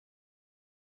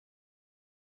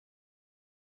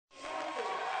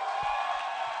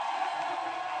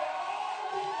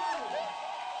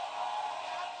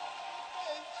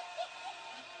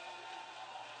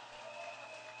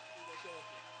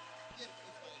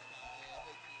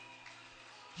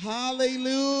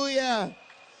Hallelujah.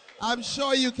 I'm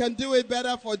sure you can do it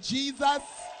better for Jesus.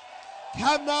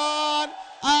 Come on.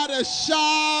 Add a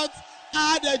shout.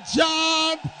 Add a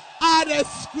jump. Add a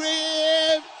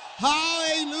scream.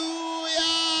 Hallelujah.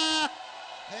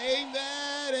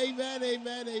 Amen. Amen.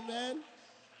 Amen. Amen.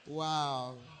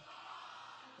 Wow.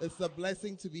 It's a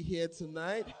blessing to be here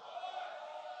tonight.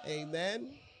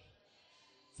 Amen.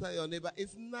 Tell your neighbor,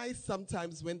 it's nice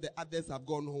sometimes when the others have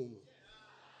gone home.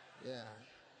 Yeah.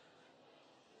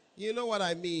 You know what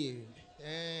I mean?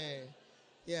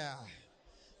 Yeah.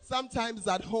 Sometimes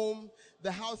at home,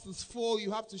 the house is full.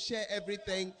 You have to share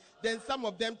everything. Then some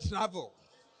of them travel.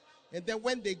 And then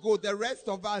when they go, the rest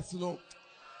of us,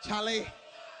 Charlie,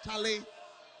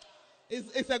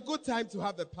 it's a good time to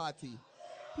have a party.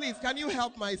 Please, can you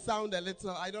help my sound a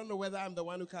little? I don't know whether I'm the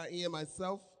one who can't hear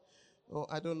myself. Oh,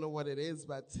 I don't know what it is,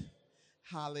 but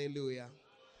hallelujah.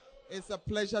 It's a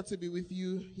pleasure to be with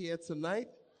you here tonight.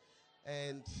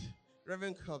 And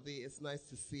Reverend Covey, it's nice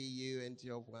to see you and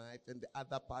your wife and the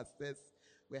other pastors.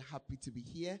 We're happy to be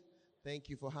here. Thank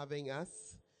you for having us.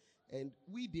 And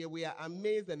we are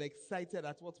amazed and excited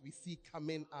at what we see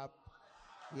coming up.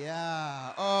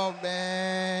 Yeah. Oh,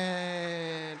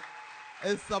 man.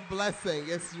 It's a blessing.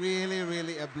 It's really,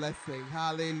 really a blessing.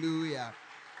 Hallelujah.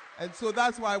 And so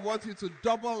that's why I want you to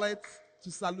double it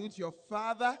to salute your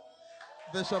father,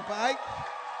 Bishop Ike.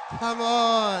 Come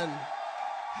on.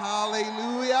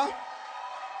 Hallelujah.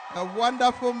 A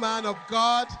wonderful man of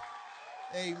God.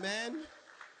 Amen.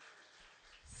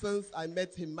 Since I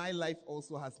met him, my life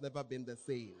also has never been the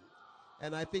same.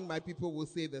 And I think my people will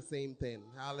say the same thing.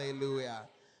 Hallelujah.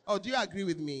 Oh, do you agree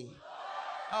with me?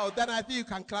 Oh, then I think you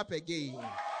can clap again.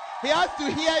 He has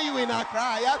to hear you in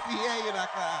Accra. He has to hear you in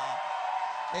Accra.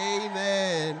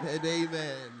 Amen and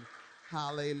amen.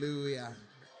 Hallelujah.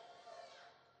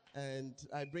 And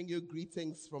I bring you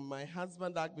greetings from my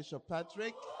husband, Archbishop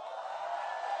Patrick.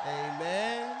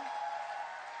 Amen.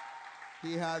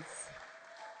 He has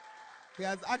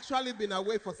actually been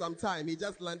away for some time. He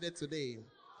just landed today.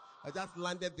 I just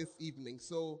landed this evening.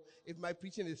 So if my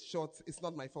preaching is short, it's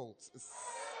not my fault.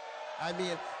 I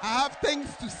have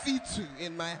things to see to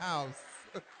in my house.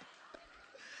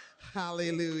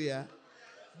 Hallelujah.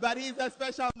 But he's a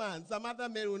special man. Some other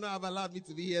men will not have allowed me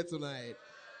to be here tonight.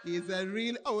 He's a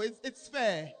real, it's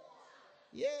fair.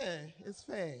 Yeah, it's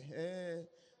fair.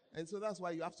 And so that's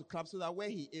why you have to clap so that where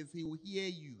he is, he will hear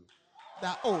you.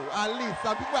 That, at least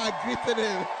some people are greeting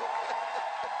him.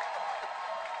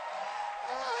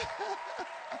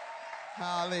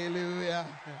 Hallelujah.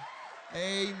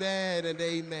 Amen and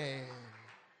amen.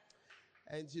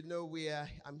 And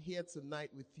I'm here tonight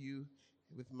with you,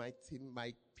 with my team,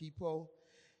 my people.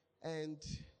 And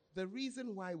the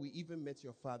reason why we even met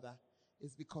your father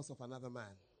is because of another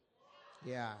man.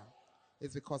 Yeah,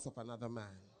 it's because of another man.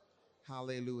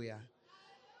 Hallelujah.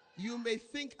 You may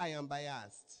think I am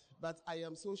biased, but I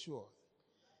am so sure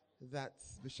that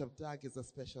Bishop Dag is a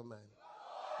special man.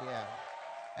 Yeah.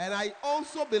 And I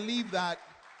also believe that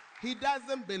he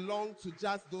doesn't belong to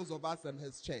just those of us in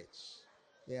his church.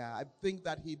 Yeah, I think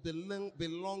that he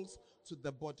belongs to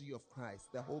the body of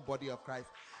Christ, the whole body of Christ.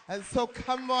 And so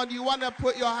come on, you want to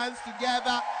put your hands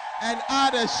together and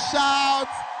add a shout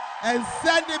and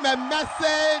send him a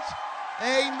message.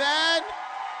 Amen.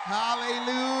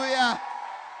 Hallelujah.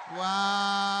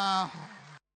 Wow.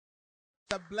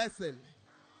 It's a blessing.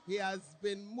 He has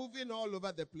been moving all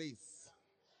over the place.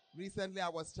 Recently, I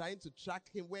was trying to track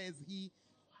him. Where is he?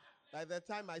 By the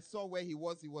time I saw where he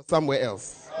was somewhere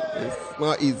else. It's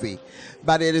not easy.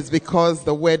 But it is because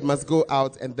the word must go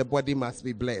out and the body must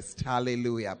be blessed.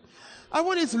 Hallelujah. I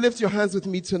want you to lift your hands with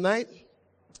me tonight.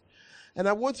 And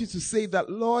I want you to say that,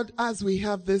 Lord, as we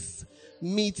have this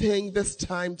meeting, this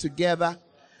time together,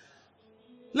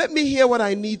 let me hear what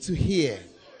I need to hear.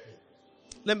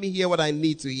 Let me hear what I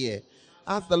need to hear.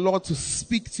 Ask the Lord to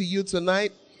speak to you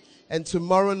tonight and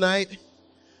tomorrow night.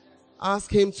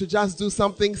 Ask him to just do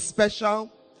something special.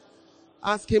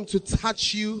 Ask him to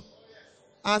touch you.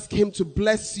 Ask him to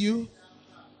bless you.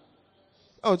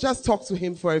 Oh, just talk to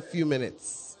him for a few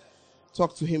minutes.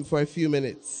 Talk to him for a few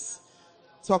minutes.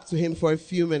 Talk to him for a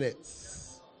few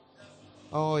minutes.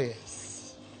 Oh,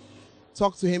 yes.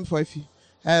 Talk to him for a few.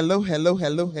 Hello, hello,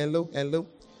 hello, hello, hello.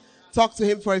 Talk to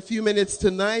him for a few minutes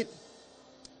tonight.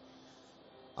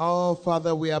 Oh,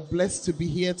 Father, we are blessed to be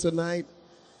here tonight.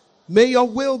 May your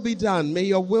will be done. May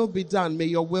your will be done. May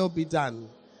your will be done.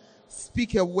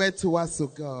 Speak a word to us, oh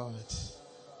God.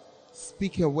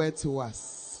 Speak a word to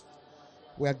us.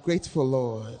 We are grateful,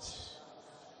 Lord.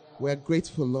 We are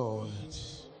grateful, Lord.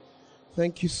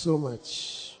 Thank you so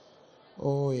much.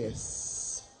 Oh,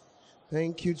 yes.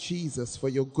 Thank you, Jesus, for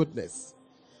your goodness.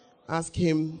 Ask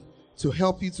him to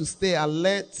help you to stay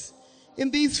alert in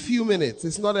these few minutes.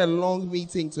 It's not a long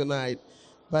meeting tonight,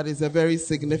 but it's a very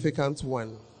significant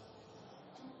one.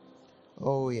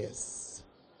 Oh, yes.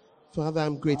 Father,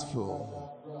 I'm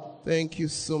grateful. Thank you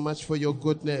so much for your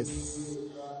goodness.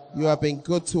 You have been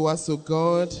good to us, oh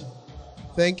God.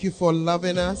 Thank you for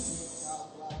loving us.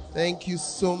 Thank you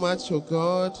so much, oh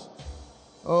God.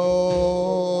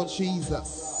 Oh,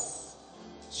 Jesus.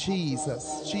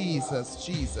 Jesus, Jesus,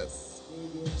 Jesus.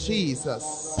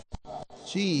 Jesus.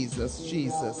 Jesus,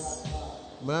 Jesus.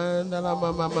 Mandala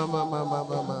mama mama mama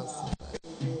mama.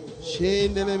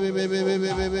 Shendele bebe bebe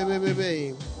bebe bebe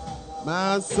bebe.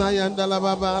 Masayandala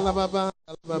baba la baba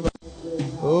baba.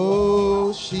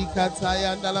 Oh,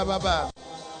 shikatayandala baba.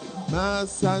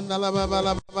 Masandala baba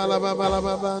la baba la baba la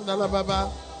baba la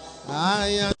baba.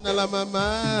 Ayandala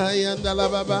mama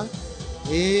ayandala baba.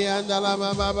 Ayandala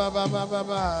baba baba baba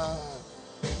baba.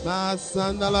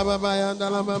 Masandala baba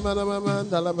ayandala mama la mama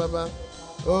andala baba.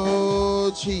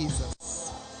 Oh,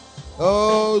 Jesus.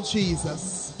 Oh,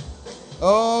 Jesus.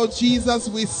 Oh, Jesus,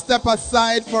 we step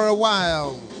aside for a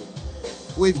while.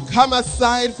 We've come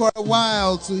aside for a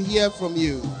while to hear from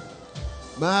you.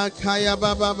 Makaya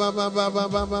baba baba baba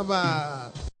baba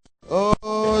baba.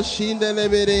 Oh,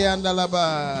 shindelebere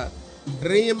andalaba.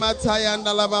 Rimataya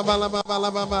andalaba baba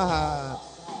baba baba.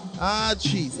 Ah,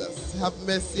 Jesus, have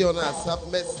mercy on us. Have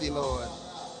mercy, Lord.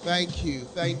 Thank you,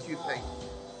 thank you, thank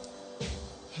you.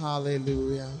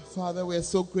 Hallelujah. Father, we are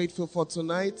so grateful for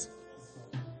tonight.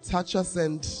 Touch us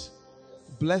and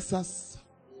bless us.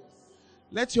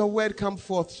 Let your word come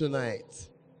forth tonight.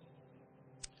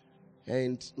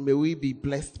 And may we be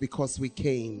blessed because we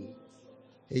came.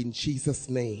 In Jesus'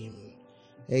 name.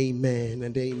 Amen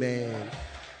and amen.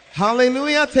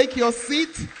 Hallelujah. Take your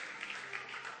seat.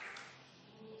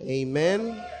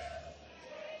 Amen.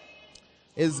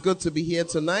 It's good to be here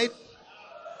tonight.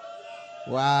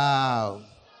 Wow.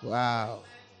 Wow.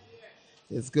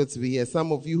 It's good to be here.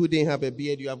 Some of you who didn't have a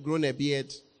beard, you have grown a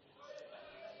beard.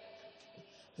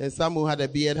 And some who had a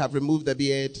beard have removed the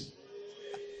beard.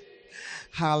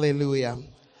 Hallelujah.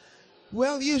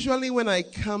 Well, usually when I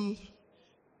come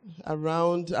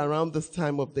around this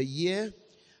time of the year,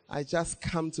 I just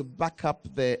come to back up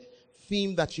the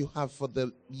theme that you have for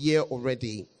the year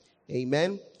already.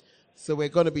 Amen. So we're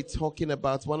going to be talking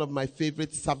about one of my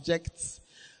favorite subjects.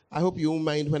 I hope you won't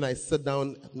mind when I sit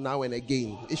down now and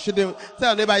again. It shouldn't,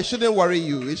 tell neighbor, it shouldn't worry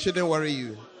you. It shouldn't worry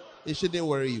you. It shouldn't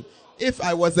worry you. If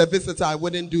I was a visitor, I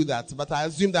wouldn't do that. But I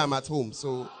assume that I'm at home,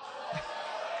 so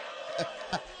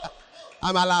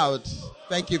I'm allowed.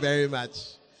 Thank you very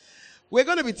much. We're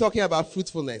going to be talking about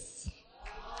fruitfulness.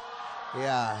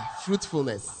 Yeah,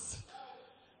 fruitfulness.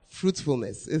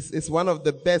 Fruitfulness is one of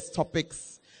the best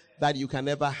topics that you can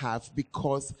ever have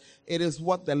because it is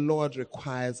what the Lord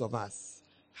requires of us.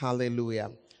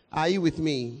 Hallelujah. Are you with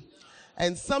me?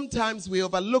 And sometimes we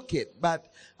overlook it,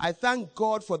 but I thank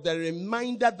God for the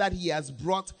reminder that He has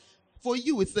brought for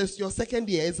you. It's your second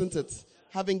year, isn't it?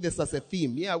 Having this as a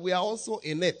theme. Yeah, we are also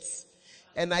in it.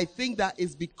 And I think that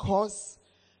is because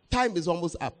time is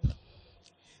almost up.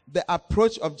 The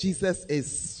approach of Jesus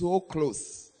is so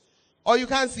close. Oh, you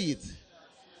can't see it.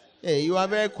 Hey, you are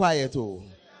very quiet. Oh,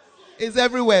 it's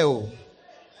everywhere. Oh,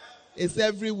 it's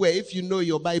everywhere. If you know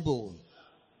your Bible,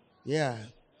 yeah,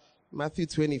 Matthew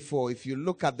 24. If you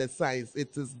look at the signs,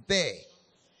 it is there.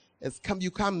 It's come.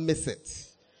 You can't miss it.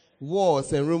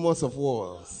 Wars and rumors of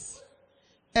wars,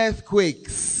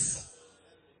 earthquakes,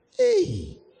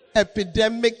 hey,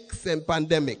 epidemics and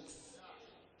pandemics.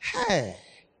 Hey.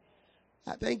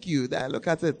 Thank you. Look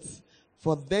at it.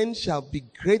 For then shall be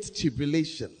great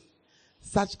tribulation,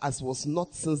 such as was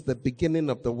not since the beginning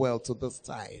of the world to this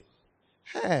time.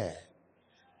 Hey.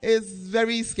 It's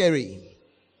very scary.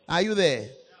 Are you there?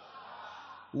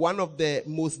 One of the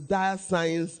most dire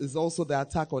signs is also the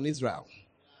attack on Israel.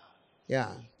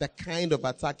 Yeah, the kind of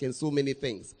attack and so many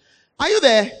things. Are you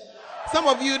there? Some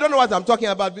of you don't know what I'm talking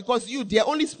about because they're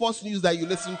only sports news that you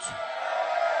listen to.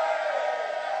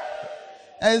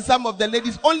 And some of the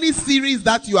ladies, only series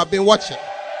that you have been watching.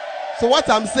 So what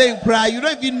I'm saying, prayer, you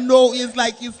don't even know. It's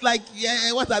like,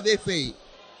 yeah, what are they saying?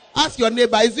 Ask your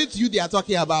neighbor, is it you they are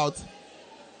talking about?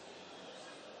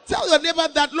 Tell your neighbor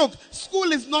that, look,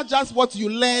 school is not just what you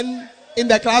learn in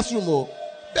the classroom. Oh.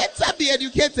 Better be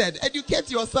educated. Educate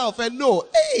yourself and know,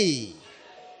 hey.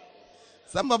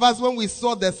 Some of us, when we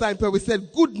saw the sign, we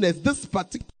said, goodness, this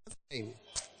particular sign,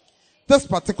 this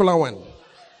particular one.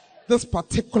 This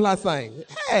particular sign.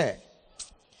 Hey.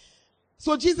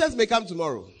 So Jesus may come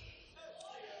tomorrow.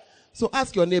 So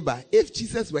ask your neighbor, if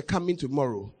Jesus were coming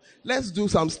tomorrow, let's do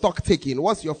some stock taking.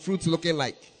 What's your fruit looking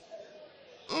like?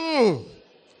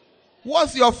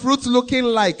 What's your fruit looking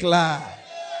like, la?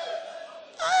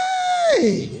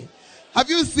 Hey. Have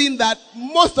you seen that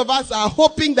most of us are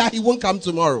hoping that he won't come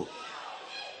tomorrow?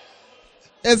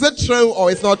 Is it true or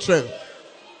it's not true?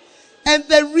 And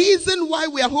the reason why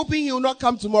we are hoping he will not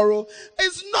come tomorrow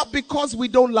is not because we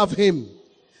don't love him,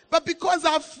 but because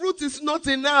our fruit is not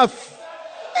enough.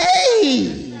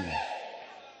 Hey!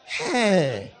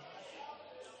 Hey!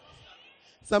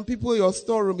 Some people, your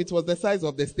storeroom, it was the size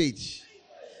of the stage.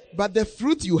 But the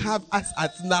fruit you have as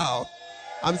at now,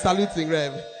 I'm saluting,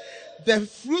 Rev. The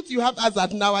fruit you have as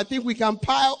at now, I think we can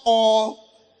pile all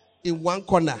in one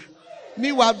corner.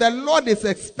 Meanwhile, the Lord is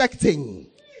expecting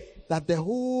that the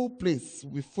whole place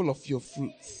will be full of your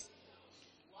fruit.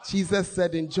 Jesus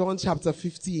said in John chapter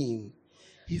 15,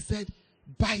 he said,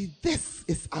 by this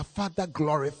is our Father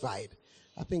glorified.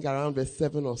 I think around verse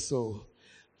 7 or so.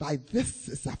 By this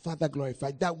is our Father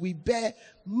glorified, that we bear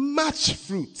much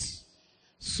fruit.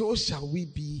 So shall we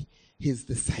be his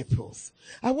disciples.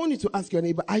 I want you to ask your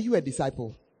neighbor, are you a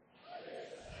disciple?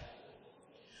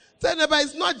 Tell neighbor,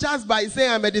 it's not just by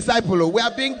saying I'm a disciple. We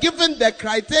have been given the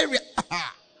criteria.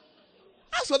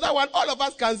 As for that one, all of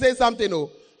us can say something.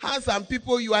 Handsome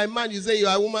people, you are a man, you say you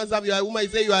are a woman. Some you are a woman, you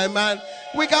say you are a man.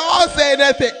 We can all say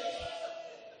anything.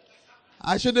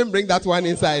 I shouldn't bring that one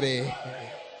inside.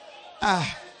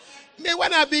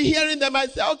 When I've been hearing them, I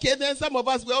say, okay, then some of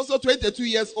us, we're also 22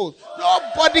 years old.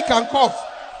 Nobody can cough.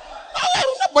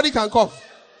 Nobody can cough.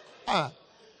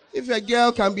 If a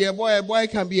girl can be a boy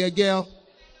can be a girl.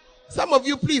 Some of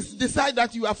you, please decide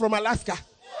that you are from Alaska.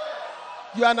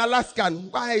 You are an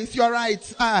Alaskan. Why? It's your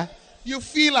right. You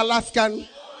feel Alaskan.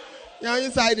 Your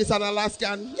inside is an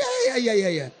Alaskan.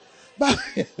 Yeah. But,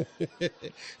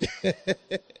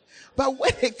 but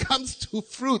when it comes to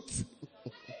fruit,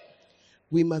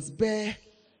 we must bear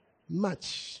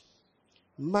much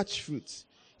fruit.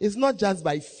 It's not just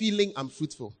by feeling I'm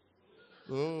fruitful.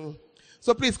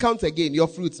 So please count again your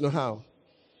fruits, know how.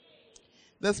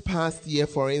 This past year,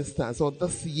 for instance, or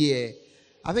this year,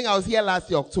 I think I was here last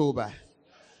year, October.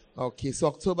 Okay, so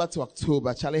October to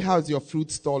October. Charlie, how's your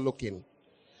fruit store looking?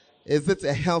 Is it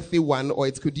a healthy one or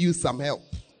it could use some help?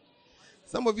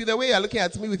 Some of you, the way you're looking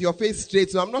at me with your face straight,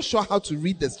 so I'm not sure how to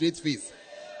read the straight face.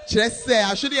 Just say,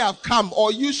 I shouldn't have come,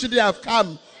 or you shouldn't have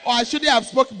come, or I shouldn't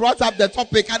have brought up the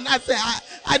topic, and I say,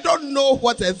 I don't know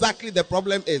what exactly the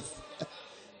problem is.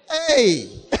 Hey!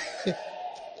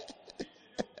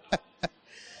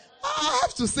 I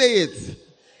have to say it.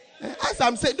 As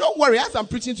I'm saying, don't worry, as I'm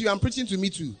preaching to you, I'm preaching to me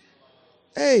too.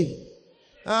 Hey!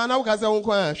 I'm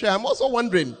also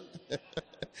wondering.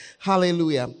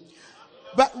 Hallelujah.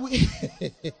 But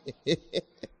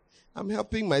I'm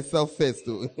helping myself first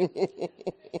though.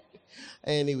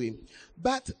 Anyway,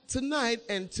 but tonight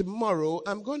and tomorrow,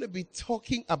 I'm going to be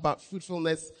talking about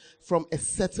fruitfulness from a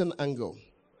certain angle.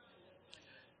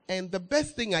 And the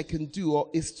best thing I can do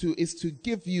is to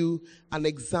give you an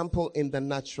example in the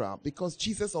natural, because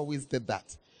Jesus always did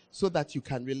that so that you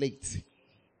can relate.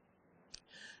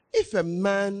 If a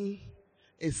man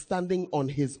is standing on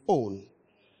his own,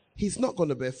 he's not going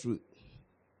to bear fruit.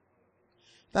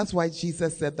 That's why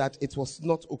Jesus said that it was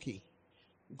not okay.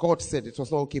 God said it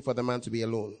was not okay for the man to be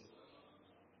alone.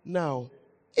 Now,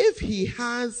 if he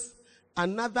has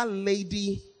another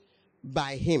lady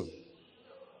by him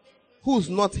who's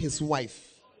not his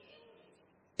wife,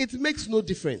 it makes no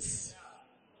difference.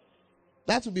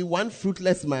 That will be one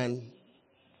fruitless man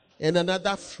and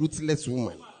another fruitless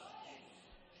woman.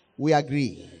 We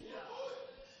agree.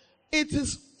 It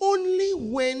is only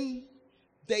when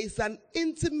there is an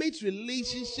intimate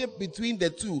relationship between the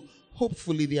two,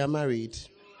 hopefully they are married.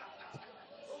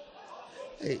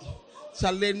 Hey,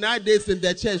 Charlie, nowadays in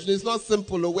the church, it's not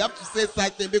simple. We have to say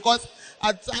something because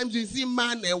at times you see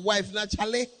man and wife. Now,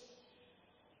 Charlie,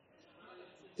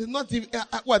 it's not even,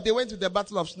 they went to the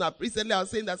Battle of Snap. Recently, I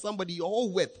was saying that somebody, your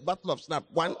whole width, Battle of Snap,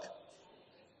 one.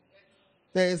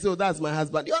 They say, oh, that's my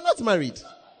husband. You are not married.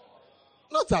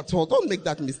 Not at all. Don't make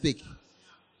that mistake.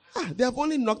 They have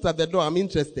only knocked at the door. I'm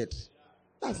interested.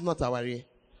 That's not our way.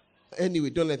 Anyway,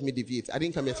 don't let me deviate. I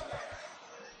didn't come here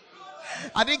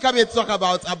to talk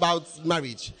about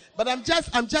marriage. But I'm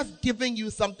just giving you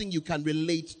something you can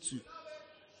relate to.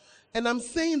 And I'm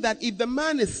saying that if the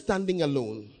man is standing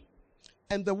alone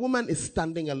and the woman is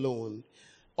standing alone,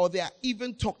 or they are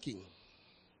even talking,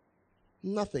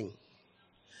 nothing.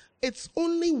 It's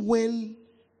only when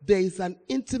there is an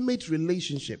intimate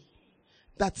relationship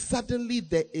that suddenly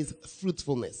there is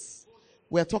fruitfulness.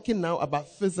 We're talking now about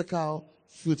physical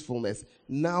fruitfulness.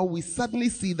 Now we suddenly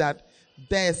see that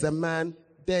there's a man,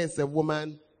 there's a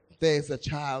woman, there's a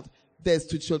child, there's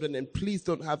 2 children, and please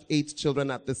don't have 8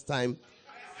 children at this time.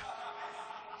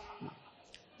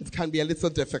 It can be a little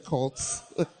difficult.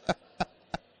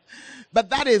 But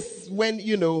that is when,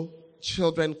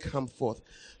 children come forth.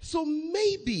 So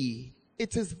maybe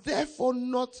it is therefore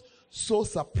not so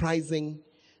surprising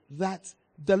that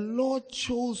the Lord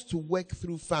chose to work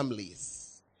through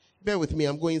families. Bear with me,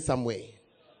 I'm going somewhere.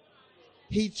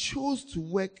 He chose to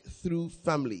work through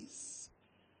families.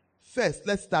 First,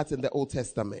 let's start in the Old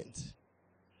Testament.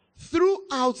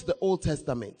 Throughout the Old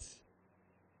Testament,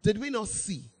 did we not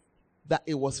see that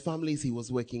it was families he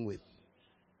was working with?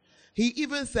 He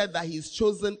even said that he's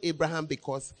chosen Abraham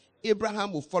because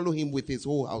Abraham will follow him with his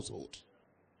whole household.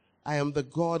 I am the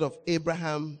God of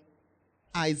Abraham,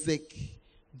 Isaac,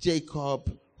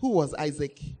 Jacob. Who was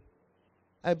Isaac?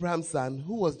 Abraham's son.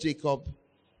 Who was Jacob?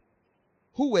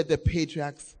 Who were the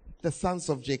patriarchs, the sons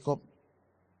of Jacob?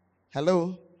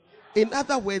 Hello? In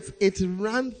other words, it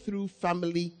ran through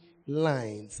family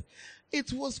lines.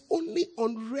 It was only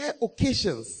on rare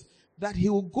occasions that he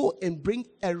will go and bring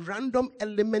a random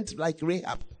element like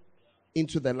Rahab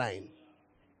into the line.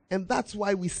 And that's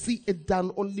why we see it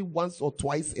done only once or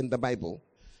twice in the Bible.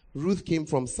 Ruth came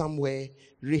from somewhere,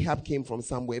 Rahab came from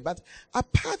somewhere. But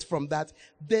apart from that,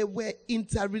 there were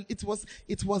it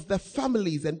was the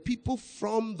families and people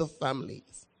from the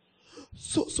families.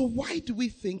 So why do we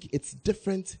think it's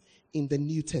different in the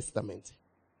New Testament?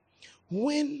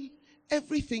 When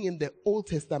everything in the Old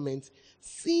Testament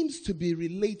seems to be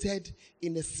related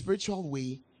in a spiritual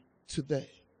way to the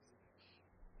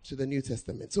New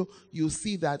Testament. So you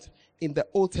see that in the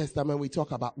Old Testament we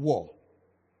talk about war.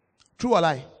 True or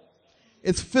lie?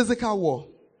 It's physical war.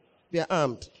 They are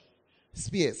armed.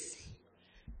 Spears.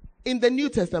 In the New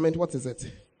Testament, what is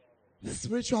it?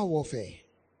 Spiritual warfare.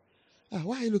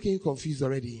 Why are you looking confused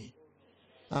already?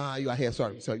 You are here.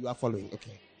 Sorry, you are following.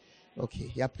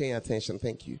 Okay, you are paying attention.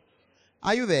 Thank you.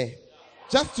 Are you there?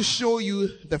 Just to show you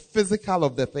the physical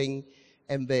of the thing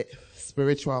and the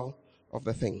spiritual of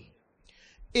the thing.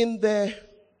 In the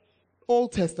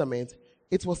Old Testament,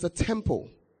 it was a temple,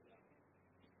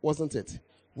 wasn't it?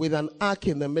 With an ark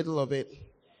in the middle of it,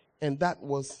 and that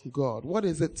was God. What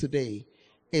is it today?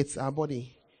 It's our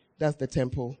body. That's the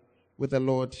temple with the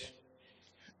Lord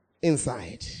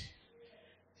inside.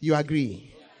 You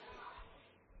agree?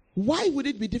 Why would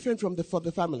it be different for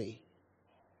the family?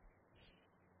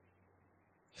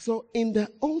 So in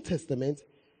the Old Testament,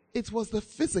 it was the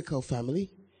physical family.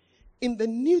 In the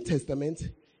New Testament,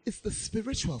 it's the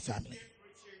spiritual family.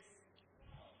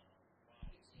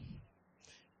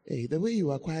 Hey, the way you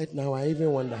are quiet now, I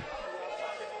even wonder.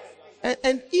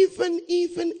 And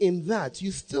even in that,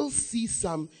 you still see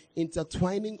some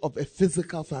intertwining of a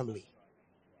physical family.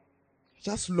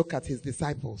 Just look at his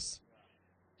disciples,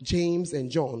 James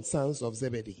and John, sons of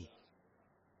Zebedee.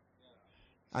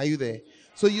 Are you there?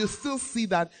 So you still see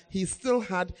that he still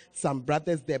had some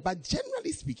brothers there. But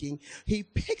generally speaking, he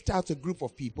picked out a group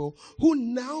of people who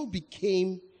now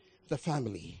became the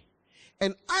family.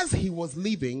 And as he was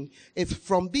leaving, it's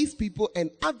from these people and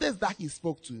others that he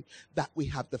spoke to that we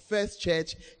have the first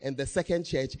church and the second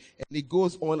church. And it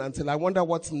goes on until I wonder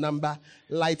what number,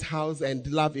 Lighthouse and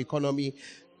Love Economy.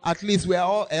 At least we are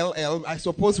all LL. I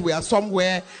suppose we are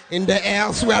somewhere in the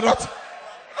L's. We are not...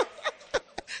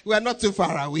 We are not too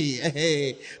far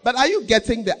away. But are you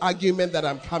getting the argument that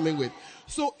I'm coming with?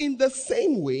 So in the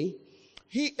same way,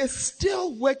 he is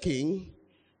still working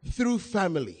through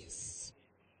families.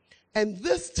 And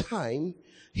this time,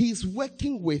 he's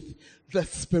working with the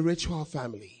spiritual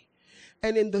family.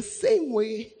 And in the same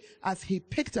way as he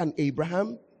picked an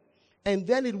Abraham, and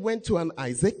then it went to an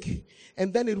Isaac,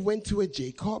 and then it went to a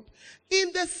Jacob,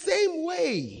 in the same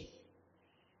way,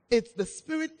 it's the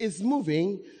Spirit is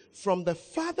moving from the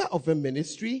father of a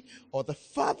ministry or the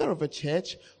father of a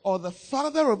church or the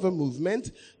father of a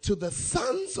movement to the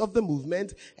sons of the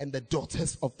movement and the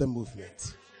daughters of the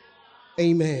movement.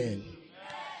 Amen.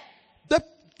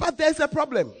 But there's a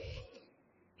problem.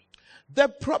 The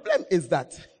problem is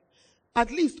that,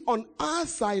 at least on our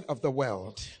side of the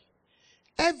world,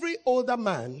 every older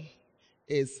man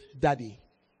is daddy.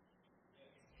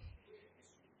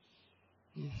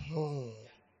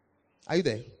 Are you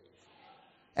there?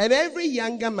 And every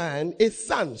younger man is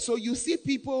son. So you see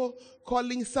people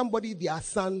calling somebody their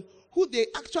son who they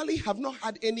actually have not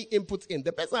had any input in.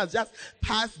 The person has just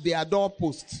passed their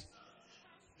doorpost.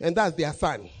 And that's their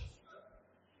son.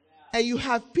 And you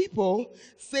have people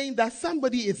saying that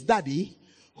somebody is daddy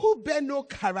who bear no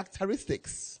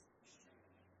characteristics.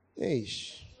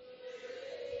 Eish.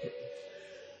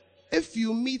 If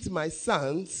you meet my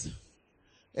sons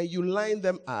and you line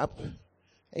them up,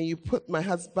 and you put my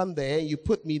husband there, and you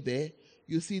put me there,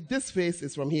 you see this face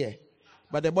is from here,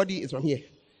 but the body is from here.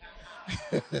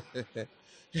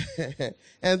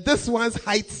 And this one's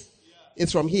height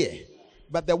is from here,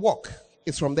 but the walk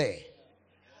is from there.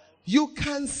 You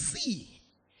can see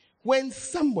when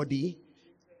somebody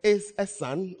is a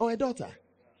son or a daughter.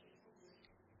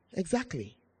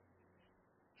 Exactly.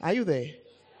 Are you there?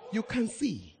 You can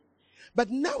see. But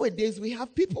nowadays we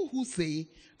have people who say,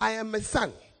 I am a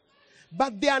son,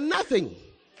 but they are nothing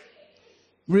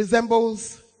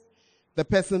resembles the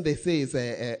person they say is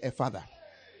a father.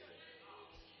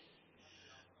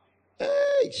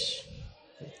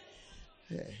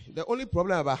 The only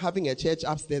problem about having a church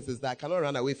upstairs is that I cannot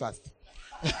run away fast.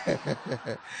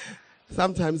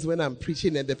 Sometimes when I'm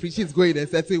preaching and the preaching is going a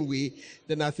certain way,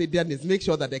 then I say, Dennis, make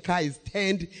sure that the car is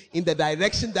turned in the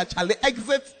direction that Charlie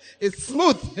exits is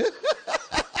smooth.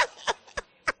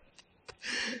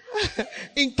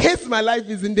 In case my life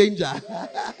is in danger.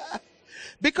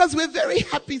 Because we're very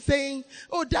happy saying,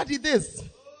 oh, daddy this,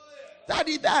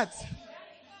 daddy that,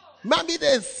 mommy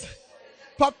this,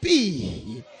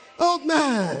 puppy, old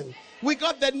man. We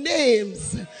got the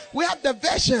names. We have the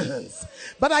versions.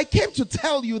 But I came to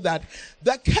tell you that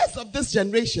the curse of this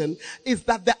generation is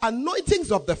that the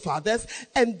anointings of the fathers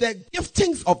and the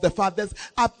giftings of the fathers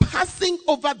are passing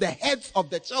over the heads of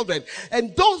the children.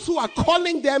 And those who are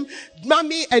calling them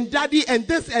mommy and daddy and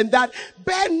this and that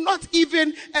bear not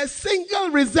even a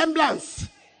single resemblance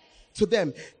to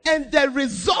them. And the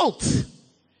result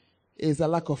is a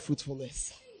lack of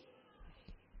fruitfulness.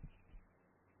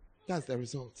 That's the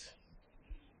result.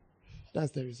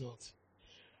 That's the result.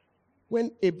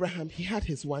 When Abraham, he had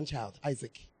his one child,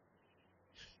 Isaac.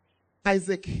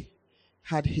 Isaac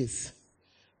had his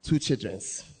two children.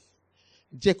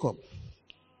 Jacob.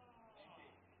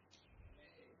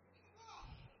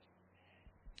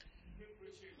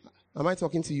 Am I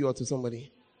talking to you or to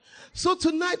somebody? So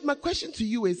tonight, my question to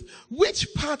you is,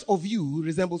 which part of you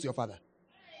resembles your father?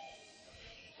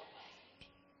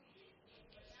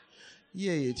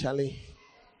 Yeah, Charlie.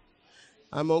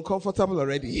 I'm uncomfortable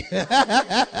already.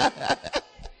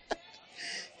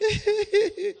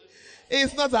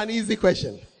 It's not an easy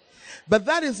question. But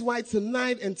that is why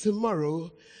tonight and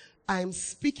tomorrow, I'm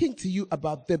speaking to you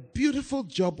about the beautiful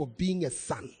job of being a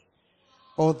son.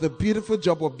 Or the beautiful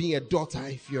job of being a daughter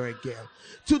if you're a girl.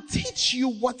 To teach you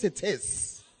what it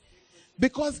is.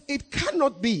 Because it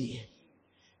cannot be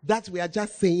that we are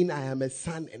just saying I am a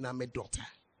son and I'm a daughter.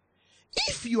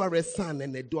 If you are a son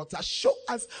and a daughter, show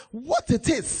us what it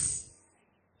is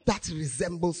that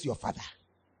resembles your father.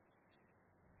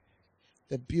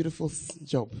 The beautiful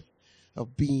job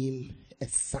of being a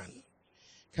son.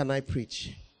 Can I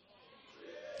preach?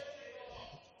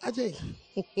 Ajay.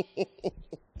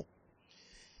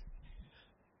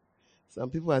 Some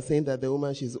people are saying that the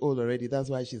woman, she's old already. That's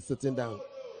why she's sitting down.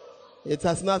 It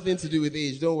has nothing to do with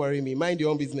age. Don't worry me. Mind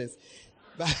your own business.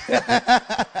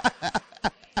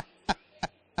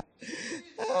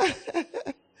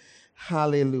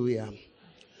 Hallelujah.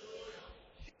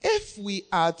 If we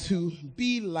are to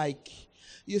be like,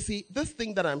 you see, this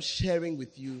thing that I'm sharing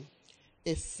with you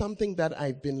is something that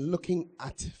I've been looking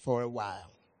at for a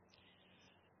while.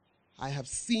 I have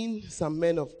seen some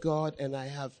men of God and I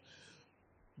have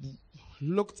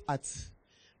looked at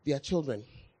their children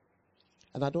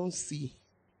and I don't see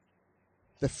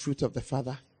the fruit of the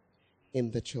Father in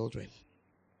the children.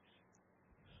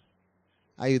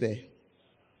 Are you there?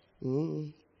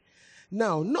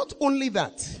 Now, not only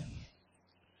that,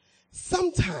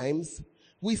 sometimes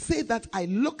we say that I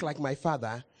look like my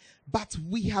father, but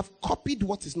we have copied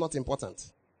what is not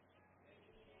important.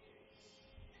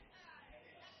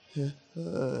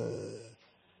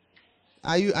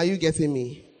 Are you getting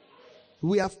me?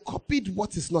 We have copied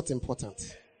what is not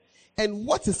important. And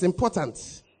what is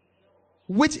important,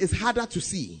 which is harder to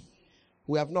see,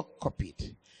 we have not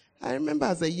copied. I remember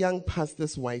as a young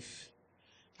pastor's wife,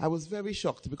 I was very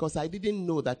shocked because I didn't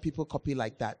know that people copy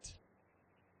like that.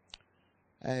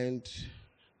 And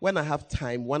when I have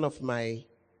time, one of my,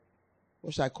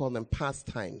 what should I call them,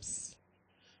 pastimes,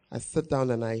 I sit down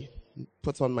and I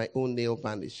put on my own nail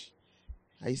varnish.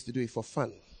 I used to do it for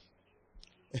fun.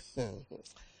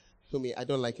 Humi, I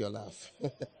don't like your laugh.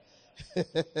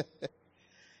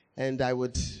 And I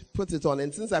would put it on.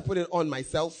 And since I put it on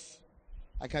myself,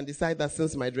 I can decide that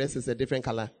since my dress is a different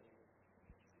color,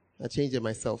 I change it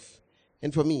myself.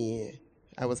 And for me,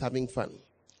 I was having fun.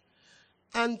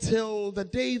 Until the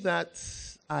day that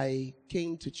I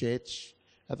came to church,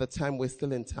 at the time we're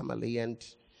still in Tamale, and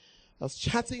I was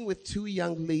chatting with two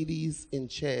young ladies in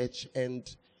church, and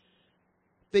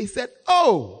they said,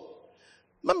 "Oh,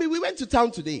 Mommy, we went to town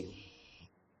today.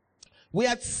 We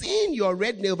had seen your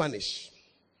red nail varnish,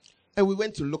 and we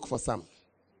went to look for some.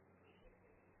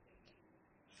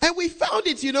 And we found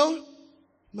it,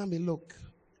 Mommy, look.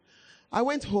 I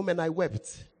went home and I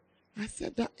wept. I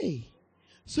said that, hey,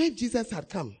 so if Jesus had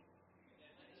come,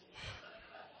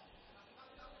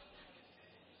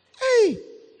 hey,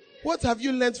 what have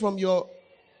you learned from your...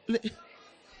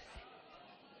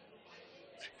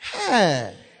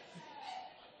 Hey,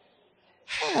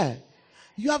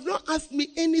 you have not asked me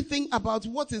anything about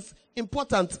what is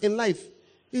important in life.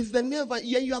 It's the never.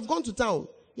 You have gone to town.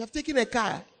 You have taken a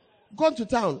car, gone to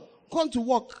town, gone to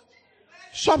work,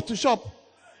 shop to shop.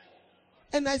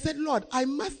 And I said, Lord,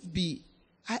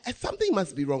 something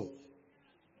must be wrong.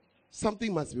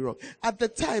 Something must be wrong. At the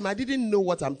time, I didn't know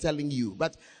what I'm telling you,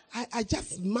 but I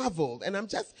just marveled. And I'm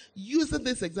just using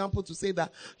this example to say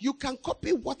that you can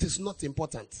copy what is not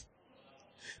important.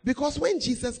 Because when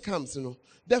Jesus comes,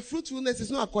 the fruitfulness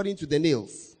is not according to the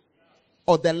nails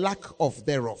or the lack of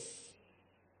thereof.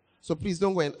 So please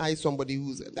don't go and eye somebody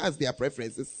that's their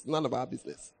preference. It's none of our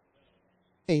business.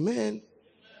 Amen.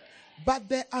 But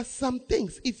there are some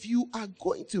things, if you are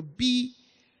going to be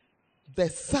the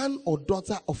son or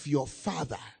daughter of your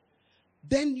father,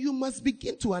 then you must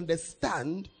begin to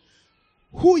understand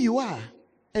who you are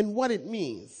and what it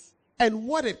means and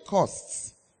what it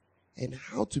costs and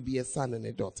how to be a son and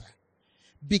a daughter,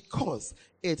 because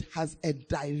it has a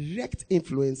direct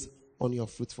influence on your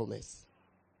fruitfulness.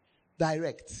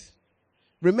 Direct.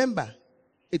 Remember,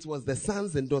 it was the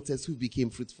sons and daughters who became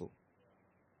fruitful.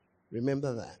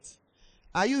 Remember that.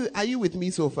 Are you with me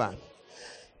so far?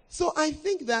 So I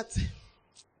think that,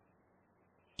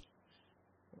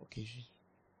 okay,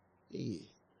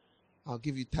 I'll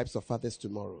give you types of fathers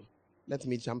tomorrow. Let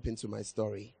me jump into my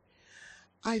story.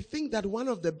 I think that one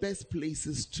of the best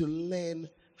places to learn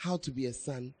how to be a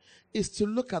son is to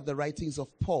look at the writings of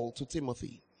Paul to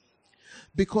Timothy.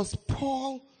 Because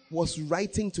Paul was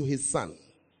writing to his son.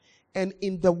 And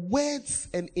in the words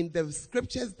and in the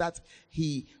scriptures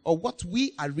what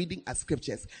we are reading as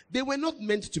scriptures, they were not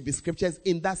meant to be scriptures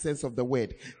in that sense of the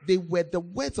word. They were the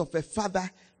words of a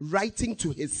father writing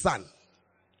to his son.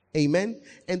 Amen.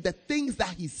 And the things that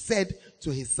he said to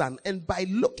his son. And by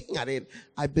looking at it,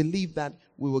 I believe that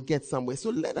we will get somewhere. So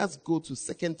let us go to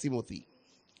 2 Timothy.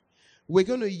 We're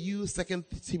going to use 2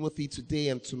 Timothy today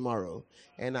and tomorrow.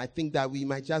 And I think that we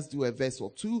might just do a verse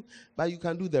or two, but you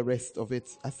can do the rest of it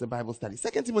as a Bible study.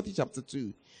 2 Timothy chapter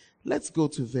 2. Let's go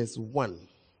to verse 1.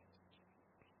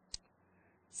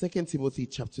 2 Timothy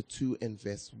chapter 2 and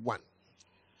verse 1.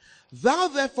 Thou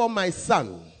therefore, my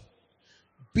son,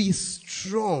 be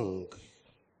strong.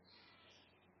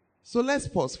 So let's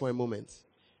pause for a moment.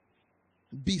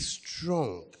 Be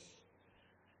strong.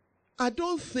 I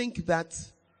don't think that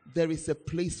there is a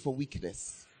place for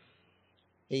weakness.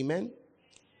 Amen?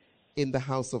 In the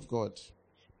house of God.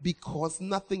 Because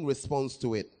nothing responds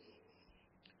to it.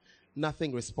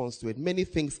 Nothing responds to it. Many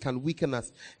things can weaken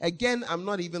us. Again, I'm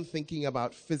not even thinking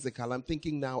about physical. I'm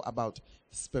thinking now about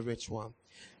spiritual.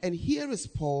 And here is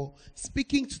Paul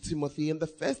speaking to Timothy. And the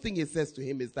first thing he says to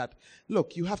him is that,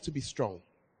 look, you have to be strong.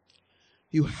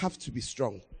 You have to be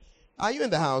strong. Are you in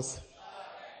the house?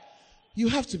 You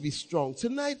have to be strong.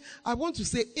 Tonight, I want to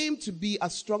say, aim to be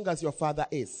as strong as your father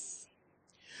is.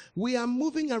 We are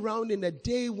moving around in a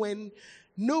day when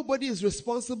nobody is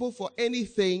responsible for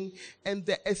anything, and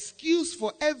the excuse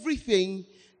for everything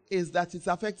is that it's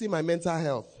affecting my mental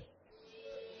health.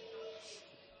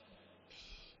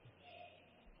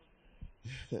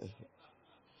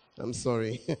 I'm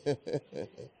sorry.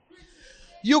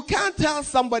 You can't tell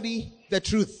somebody the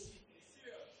truth.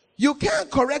 You can't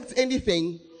correct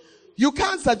anything. You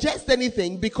can't suggest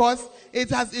anything because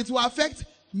it will affect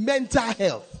mental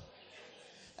health.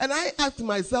 And I asked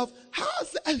myself,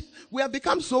 we have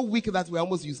become so weak that we're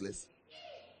almost useless.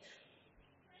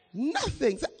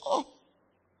 Nothing. Oh,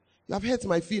 you have hurt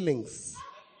my feelings.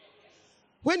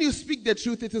 When you speak the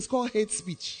truth, it is called hate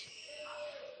speech.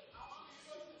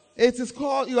 It is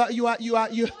called you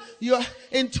are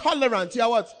intolerant. You are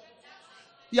what?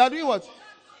 You are doing what?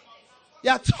 You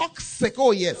are toxic.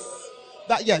 Oh yes.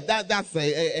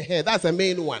 That's a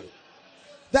main one.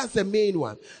 That's the main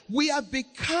one. We have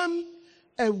become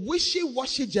a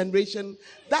wishy-washy generation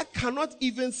that cannot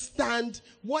even stand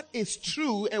what is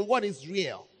true and what is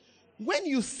real. When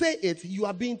you say it, you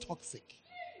are being toxic.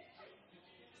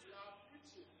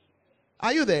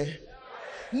 Are you there?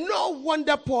 No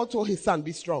wonder Paul told his son,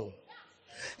 be strong.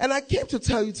 And I came to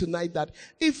tell you tonight that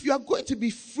if you are going to be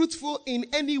fruitful in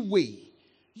any way,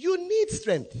 you need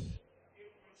strength.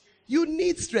 You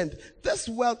need strength. This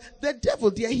world, the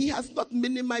devil, dear, he has not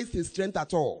minimized his strength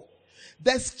at all.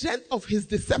 The strength of his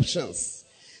deceptions,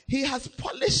 he has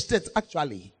polished it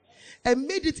actually and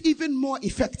made it even more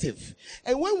effective.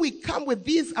 And when we come with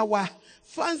these, our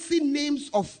fancy names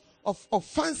of of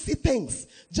fancy things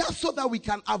just so that we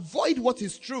can avoid what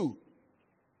is true,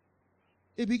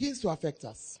 it begins to affect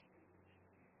us.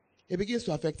 It begins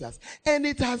to affect us. And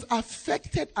it has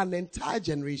affected an entire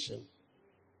generation.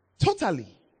 Totally.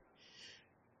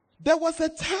 There was a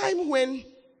time when,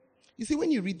 you see,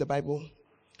 when you read the Bible,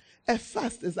 a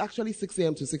fast is actually 6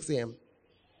 a.m. to 6 a.m.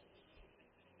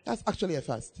 That's actually a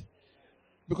fast.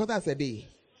 Because that's a day.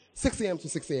 6 a.m. to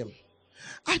 6 a.m.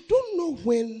 I don't know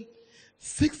when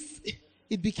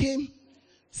it became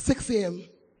 6 a.m.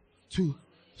 to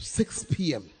 6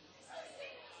 p.m.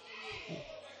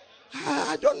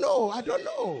 I don't know.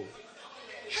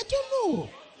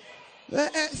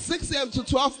 6 a.m. to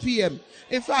 12 p.m.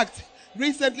 In fact,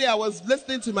 recently I was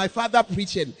listening to my father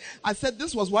preaching. I said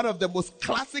this was one of the most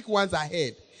classic ones I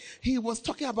heard. He was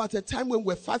talking about a time when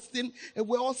we're fasting and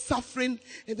we're all suffering,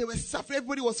 and they were suffering.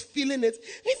 Everybody was feeling it.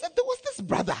 He said there was this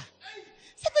brother. He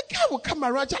said the guy would come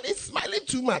around and he's smiling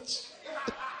too much.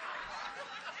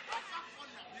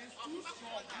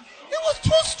 He was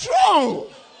too strong.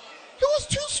 He was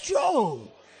too strong.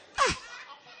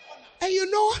 And you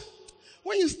know,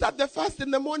 when you start the fast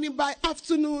in the morning, by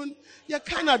afternoon, you're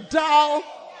kind of dull,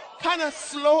 kind of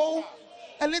slow,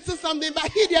 a little something.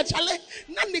 But here, it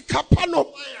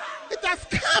has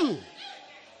come.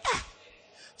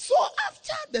 So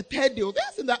after the third day,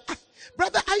 there's in the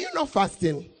brother, are you not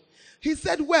fasting? He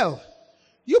said, well,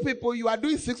 you people, you are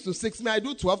doing 6 to 6. May I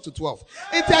do 12 to 12?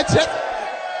 It's a just.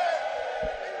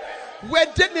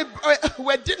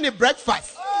 We're doing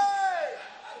breakfast.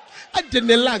 I did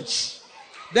the lunch.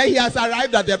 Then he has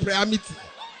arrived at the prayer meeting.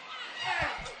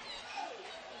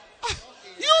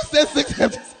 You say 6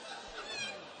 episodes.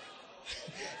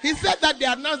 He said that they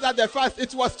announced that the fast,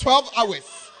 it was 12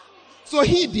 hours. So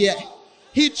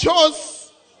he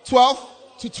chose 12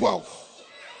 to 12.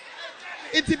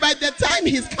 It's by the time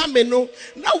he's coming,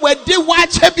 now we did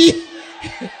watch heavy.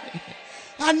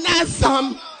 And now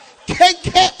some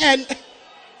KK and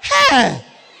hey,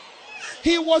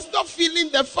 he was not feeling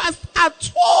the fast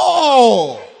at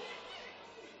all.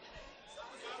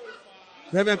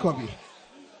 Reverend Kobe.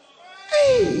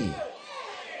 Hey.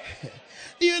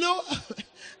 You know,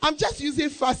 I'm just using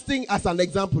fasting as an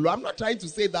example. I'm not trying to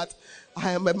say that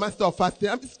I am a master of fasting.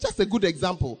 It's just a good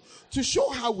example to show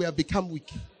how we have become weak.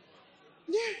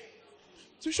 Yeah.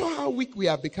 To show how weak we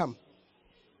have become.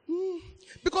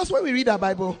 Because when we read our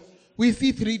Bible, we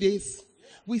see 3 days,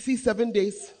 we see 7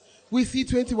 days, we see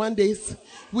 21 days,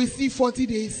 we see 40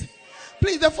 days.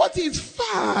 Please, the 40 is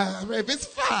far. It's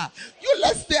far.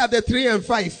 Let's stay at the 3 and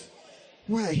 5.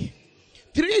 Why?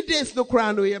 3 days no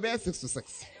crown, no, you're 6 to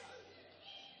 6.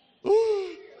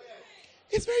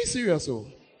 It's very serious.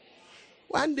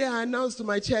 One day I announced to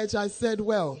my church, I said,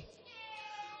 well,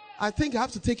 I think I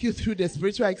have to take you through the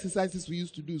spiritual exercises we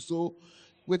used to do. So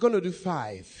we're going to do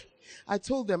 5. I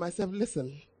told them, I said,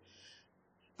 listen,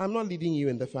 I'm not leading you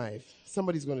in the 5.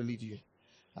 Somebody's going to lead you.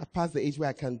 I passed the age where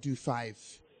I can do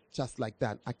 5 just like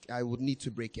that. I would need to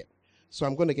break it. So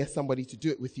I'm going to get somebody to do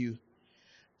it with you.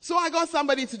 So I got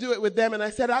somebody to do it with them, and I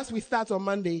said, as we start on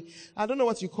Monday, I don't know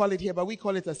what you call it here, but we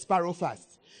call it a sparrow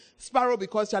fast. Sparrow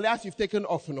because, Charlie, as you've taken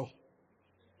off, no.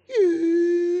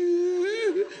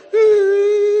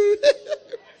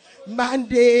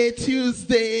 Monday,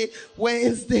 Tuesday,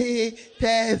 Wednesday,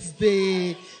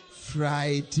 Thursday,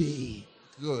 Friday.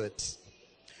 Good.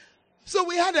 So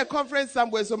we had a conference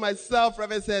somewhere. So myself,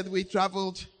 Reverend said, we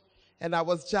traveled, and I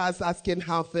was just asking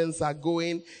how things are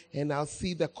going, and I'll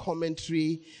see the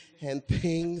commentary and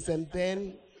things. And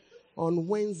then on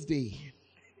Wednesday,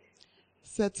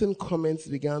 certain comments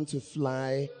began to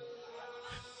fly.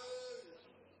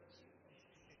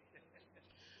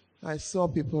 I saw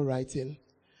people writing,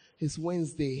 it's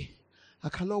Wednesday. I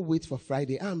cannot wait for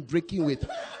Friday. I'm breaking with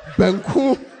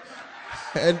Benku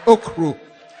and Okro.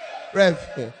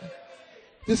 Rev.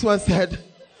 This one said,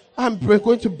 I'm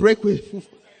going to break with.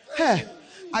 Hey,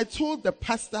 I told the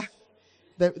pastor,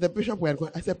 the bishop we are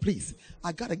going. I said, please,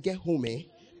 I gotta get home,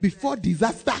 before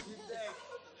disaster.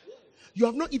 You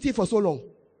have not eaten for so long.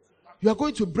 You are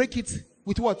going to break it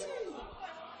with what?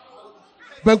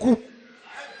 Benku.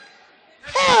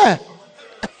 Hey!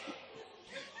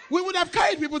 We would have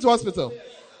carried people to hospital.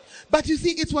 But you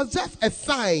see, it was just a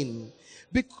sign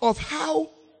of how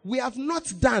we have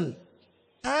not done.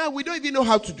 We don't even know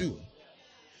how to do.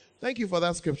 Thank you for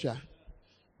that scripture.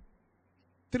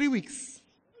 3 weeks.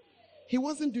 He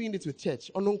wasn't doing it with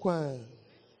church. I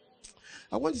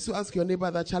want you to ask your neighbor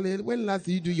that, Charlie, when last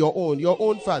did you do your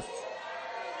own fast?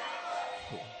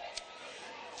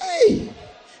 Hey!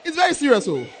 It's very serious.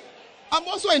 I'm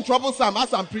also in trouble, Sam,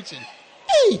 as I'm preaching.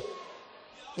 Hey!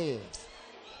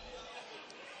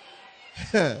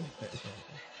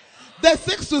 The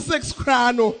 6 to 6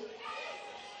 crano,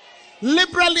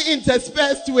 liberally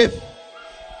interspersed with.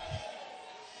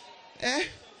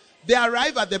 They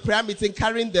arrive at the prayer meeting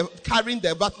carrying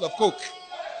the bottle of Coke.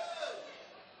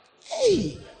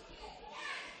 Hey,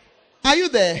 are you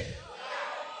there?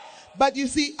 But you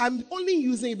see, I'm only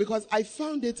using it because I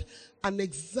found it an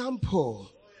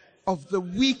example of the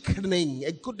weakening,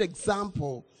 a good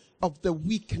example of the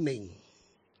weakening.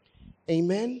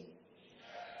 Amen.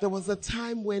 There was a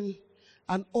time when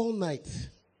an all night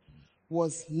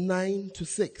was 9 to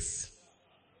 6.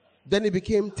 Then it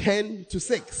became 10 to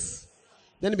 6.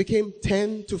 Then it became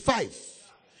 10 to 5.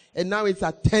 And now it's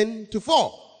at 10 to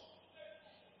 4.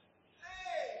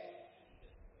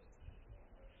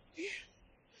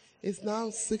 It's now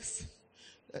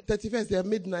 6:31. They are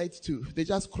midnight too. They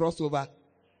just cross over.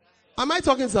 Am I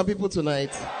talking to some people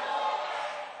tonight?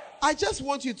 I just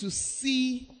want you to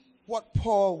see what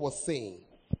Paul was saying.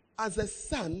 As a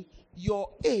son,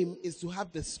 your aim is to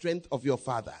have the strength of your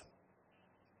father.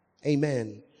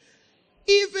 Amen.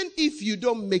 Even if you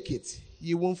don't make it,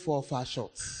 you won't fall far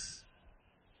short.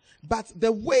 But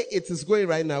the way it is going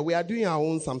right now, we are doing our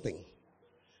own something.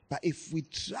 But if we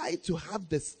try to have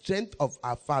the strength of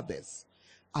our fathers,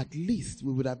 at least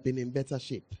we would have been in better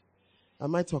shape.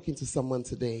 Am I talking to someone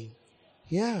today?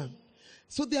 Yeah.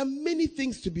 So there are many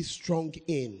things to be strong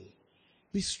in.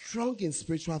 Be strong in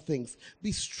spiritual things.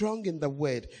 Be strong in the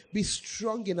word. Be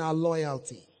strong in our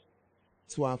loyalty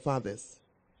to our fathers.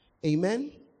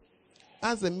 Amen.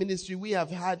 As a ministry, we have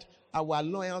had our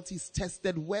loyalties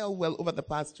tested well over the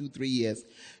past 2-3 years.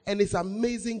 And it's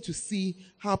amazing to see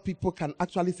how people can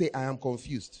actually say, I am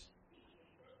confused.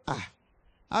 I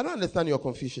don't understand your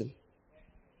confusion.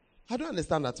 I don't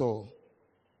understand at all.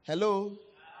 Hello?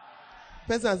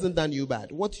 Person hasn't done you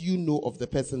bad. What you know of the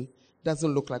person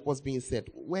doesn't look like what's being said.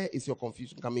 Where is your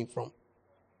confusion coming from?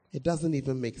 It doesn't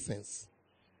even make sense.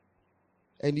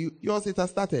 And yours, it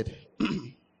has started.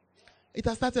 It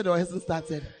has started or hasn't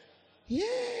started? Yeah.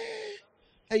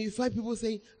 And you find people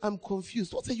saying, I'm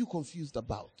confused. What are you confused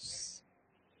about?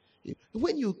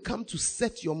 When you come to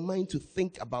set your mind to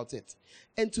think about it,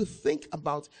 and to think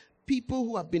about people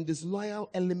who have been disloyal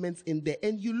elements in there,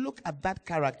 and you look at that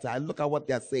character and look at what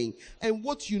they're saying, and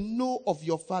what you know of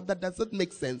your father doesn't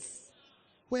make sense.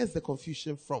 Where's the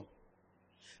confusion from?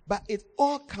 But it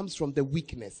all comes from the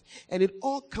weakness. And it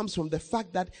all comes from the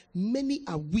fact that many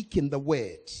are weak in the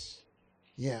word.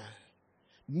 Yeah.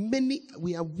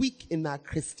 We are weak in our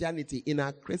Christianity, in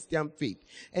our Christian faith.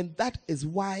 And that is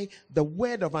why the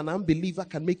word of an unbeliever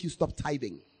can make you stop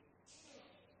tithing.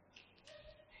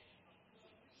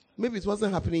 Maybe it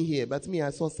wasn't happening here, but me, I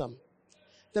saw some.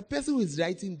 The person who is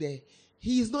writing there,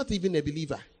 he is not even a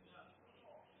believer.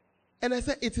 And I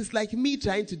said, it is like me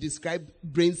trying to describe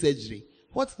brain surgery.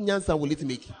 What nyansa will it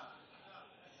make?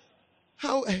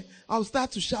 How I'll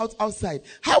start to shout outside.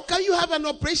 How can you have an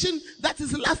operation that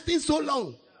is lasting so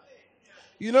long?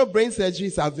 You know, brain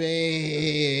surgeries are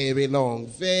very long,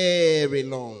 very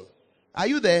long. Are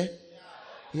you there?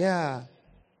 Yeah,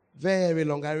 very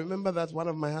long. I remember that one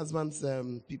of my husband's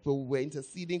people were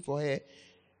interceding for her,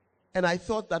 and I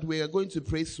thought that we were going to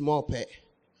pray small pay.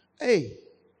 Hey,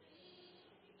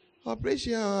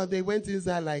 operation, they went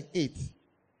inside like 8.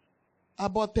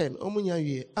 About 10,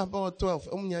 about 12,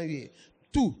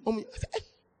 2.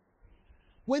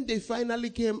 When they finally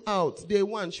came out, day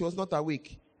 1, she was not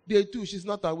awake. Day 2, she's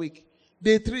not awake.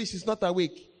 Day 3, she's not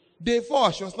awake. Day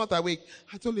 4, she was not awake.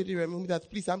 I told Lady Remy that,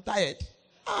 please, I'm tired.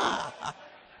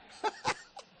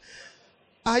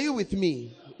 Are you with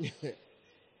me?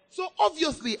 So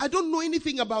obviously, I don't know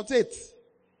anything about it.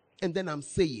 And then I'm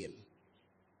saying.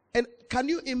 And can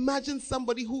you imagine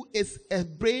somebody who is a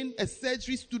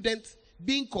surgery student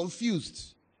being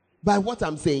confused by what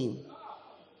I'm saying?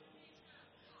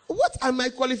 What are my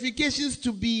qualifications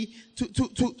to be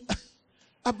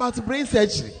about brain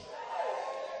surgery?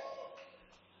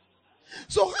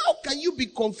 So how can you be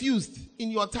confused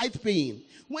in your tithe paying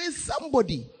when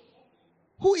somebody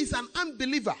who is an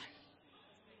unbeliever,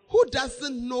 who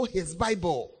doesn't know his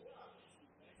Bible,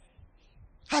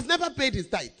 has never paid his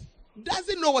tithe,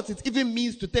 doesn't know what it even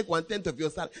means to take 1/10 of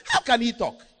your salary? How can he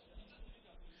talk?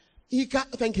 He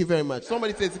can't. Thank you very much.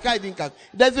 Somebody says he can't even count.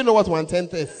 He doesn't know what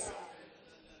 1/10 is.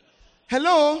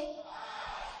 Hello?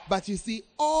 But you see,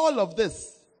 all of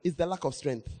this is the lack of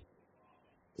strength.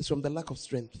 It's from the lack of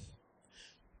strength.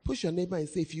 Push your neighbor and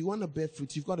say, if you want to bear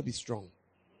fruit, you've got to be strong.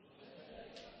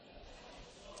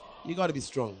 You got to be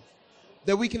strong.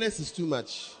 The weakness is too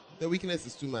much. The weakness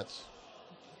is too much.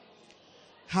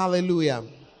 Hallelujah.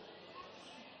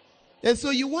 And so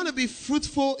you want to be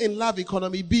fruitful in love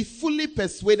economy. Be fully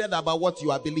persuaded about what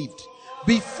you are believed.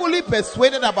 Be fully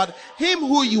persuaded about him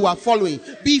who you are following.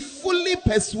 Be fully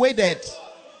persuaded.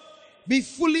 Be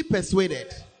fully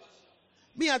persuaded.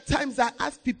 Me, at times I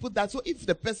ask people that, so if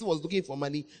the person was looking for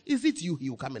money, is it you he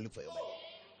will come and look for your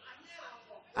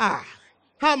money?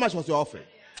 How much was your offering?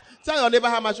 Tell your neighbor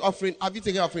how much offering. Have you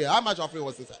taken offering? How much offering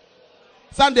was inside?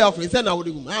 Sunday offering. Send out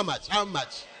how much? How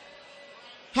much?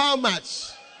 How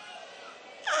much?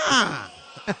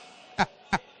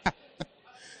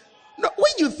 No,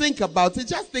 when you think about it,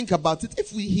 just think about it.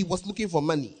 If he was looking for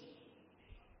money,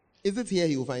 is it here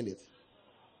he will find it?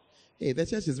 Hey, the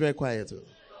church is very quiet too.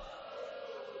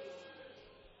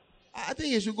 I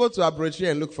think you should go to Alpha-Boadi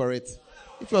and look for it.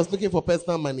 If he was looking for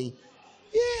personal money,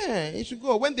 yeah, you should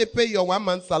go. When they pay your 1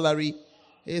 month salary,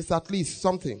 it's at least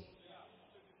something.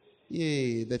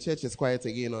 Yeah, the church is quiet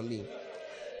again on me.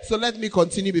 So let me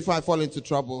continue before I fall into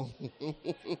trouble.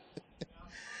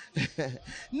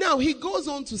 Now he goes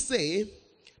on to say,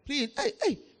 please,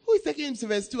 hey, who is taking him to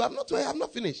verse 2? I'm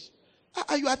not finished.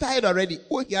 Are you tired already?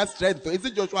 Oh, he has strength. Is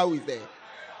it Joshua who is there?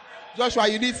 Joshua,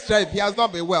 you need strength. He has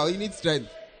not been well. He needs strength.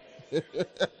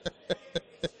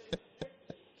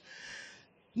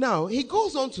 Now, he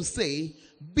goes on to say,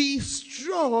 be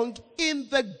strong in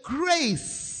the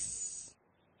grace.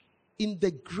 In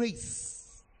the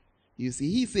grace. You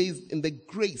see, he says in the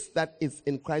grace that is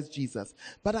in Christ Jesus.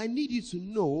 But I need you to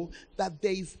know that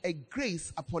there is a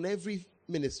grace upon every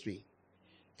ministry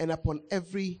and upon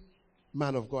every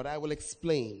man of God. I will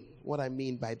explain what I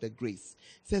mean by the grace.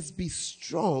 It says, be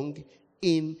strong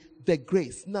in the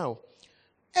grace. Now,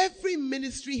 every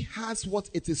ministry has what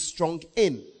it is strong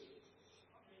in.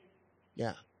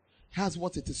 Yeah. Has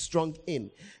what it is strong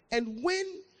in. And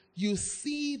when you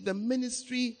see the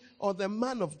ministry or the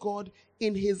man of God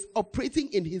in his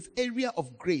operating in his area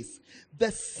of grace,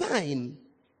 the sign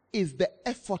is the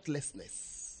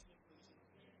effortlessness.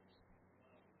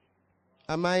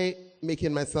 Am I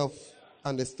making myself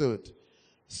understood?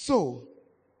 So,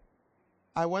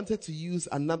 I wanted to use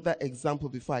another example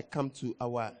before I come to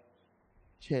our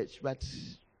church, but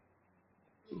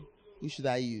who should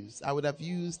I use? I would have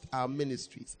used our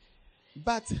ministries.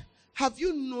 But have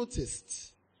you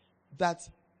noticed that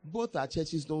both our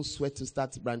churches don't sweat to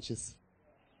start branches?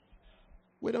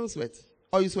 We don't sweat.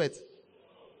 Or you sweat?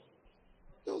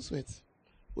 Don't sweat.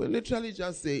 We literally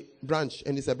just say branch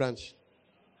and it's a branch.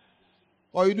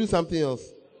 Or you do something else.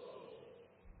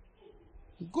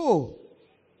 Go.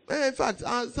 In fact,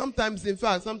 sometimes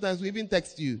we even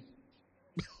text you.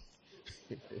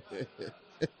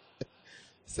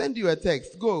 Send you a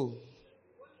text. Go.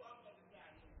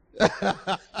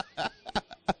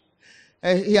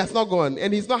 And he has not gone.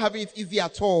 And he's not having it easy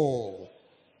at all.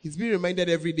 He's being reminded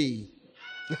every day.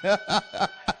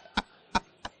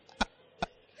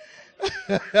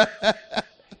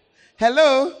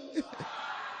 Hello?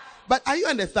 But are you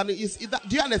understanding?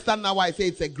 Do you understand now why I say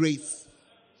it's a grace?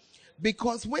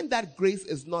 Because when that grace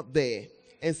is not there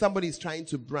and somebody is trying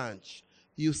to branch,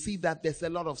 you see that there's a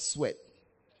lot of sweat.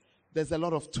 There's a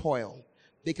lot of toil.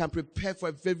 They can prepare for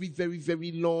a very, very,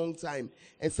 very long time.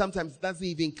 And sometimes it doesn't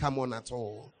even come on at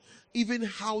all. Even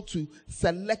how to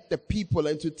select the people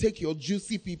and to take your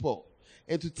juicy people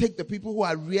and to take the people who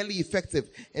are really effective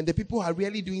and the people who are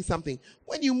really doing something.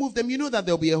 When you move them, you know that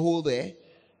there'll be a hole there.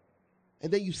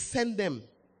 And then you send them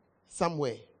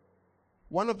somewhere.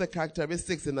 One of the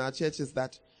characteristics in our church is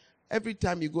that every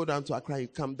time you go down to Accra, you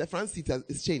come, the front seat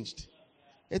is changed.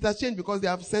 It has changed because they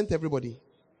have sent everybody.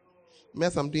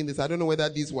 Yes, I'm doing this. I don't know whether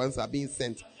these ones are being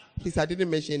sent. Please, I didn't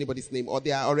mention anybody's name or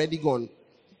they are already gone.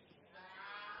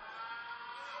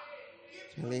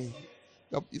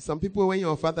 Some people, when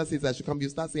your father says I should come, you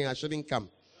start saying I shouldn't come.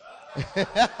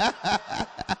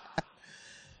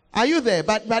 Are you there?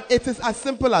 But it is as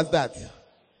simple as that.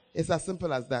 It's as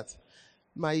simple as that.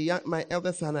 My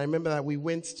elder son, I remember that we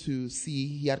went to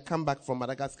see, he had come back from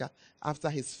Madagascar after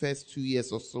his first 2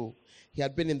 years or so. He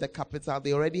had been in the capital.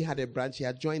 They already had a branch. He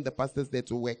had joined the pastors there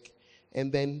to work. And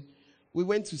then we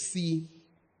went to see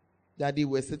Daddy.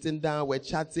 We're sitting down, we're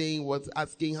chatting, was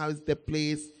asking how is the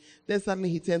place. Then suddenly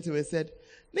he turned to me and said,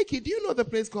 Nikki, do you know the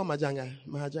place called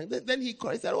Mahajanga? Then he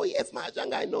said, oh yes,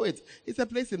 Mahajanga, I know it. It's a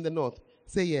place in the north.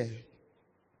 Say yeah.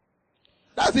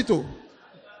 That's it all.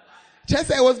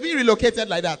 Just I was being relocated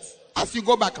like that. As you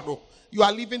go back, you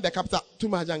are leaving the capital to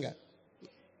Mahajanga.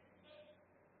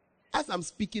 As I'm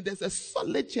speaking, there's a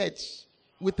solid church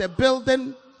with a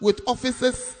building, with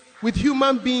offices, with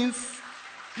human beings,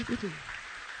 everything.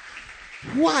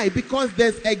 Why? Because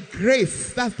there's a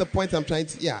grace. That's the point I'm trying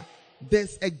to,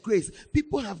 There's a grace.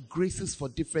 People have graces for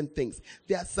different things.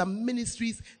 There are some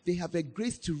ministries, they have a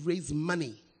grace to raise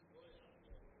money.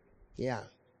 Yeah.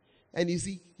 And you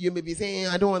see, you may be saying,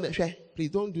 I don't want to share. Please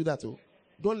don't do that. Oh.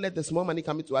 Don't let the small money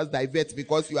coming to us divert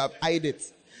because you have hid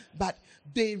it. But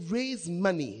they raise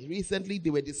money. Recently, they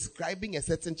were describing a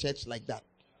certain church like that.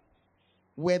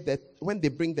 Where when they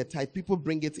bring the tithe, people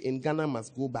bring it in, Ghana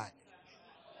must go back.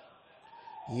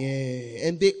 Yeah.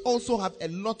 And they also have a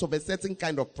lot of a certain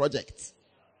kind of project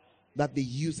that they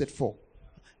use it for.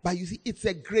 But you see, it's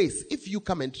a grace. If you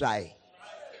come and try.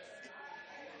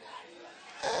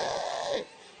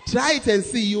 Try it and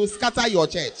see. You will scatter your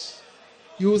church.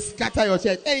 You will scatter your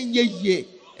church.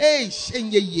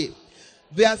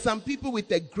 There are some people with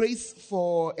the grace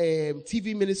for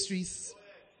TV ministries.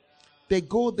 They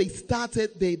go, they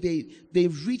started, they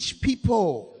reach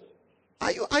people.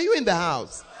 Are you in the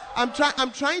house? I'm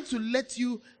trying to let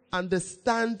you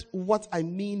understand what I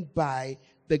mean by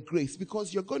the grace,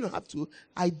 because you're going to have to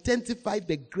identify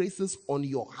the graces on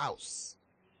your house.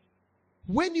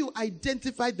 When you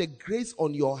identify the grace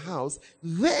on your house,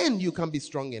 then you can be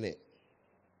strong in it.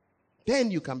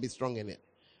 Then you can be strong in it.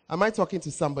 Am I talking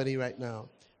to somebody right now?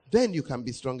 Then you can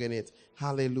be strong in it.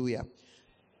 Hallelujah.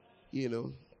 You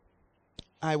know,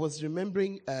 I was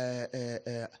remembering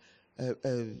an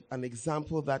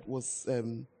example that was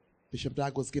Bishop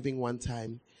Dag was giving one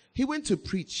time. He went to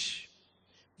preach.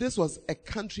 This was a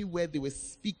country where they were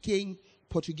speaking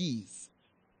Portuguese.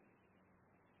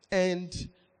 And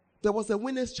there was a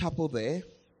winners' chapel there.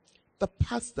 The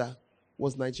pastor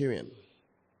was Nigerian.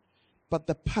 But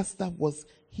the pastor was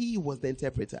the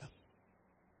interpreter.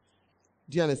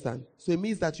 Do you understand? So it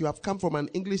means that you have come from an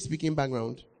English-speaking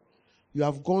background. You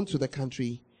have gone to the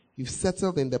country. You've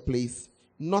settled in the place,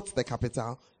 not the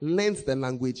capital, learned the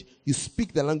language. You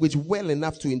speak the language well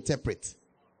enough to interpret.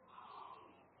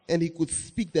 And he could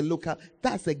speak the local.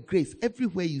 That's a grace.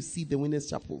 Everywhere you see the winners'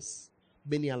 chapels,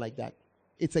 many are like that.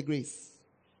 It's a grace.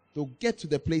 They'll get to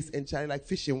the place and try like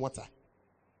fish in water.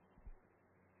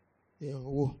 Yeah,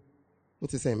 whoa.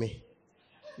 What is it, me?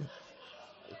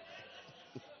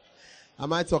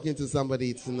 Am I talking to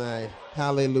somebody tonight?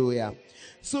 Hallelujah.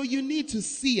 So you need to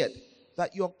see it.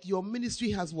 That your ministry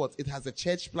has what? It has a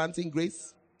church planting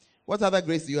grace. What other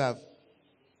grace do you have?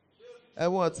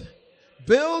 What?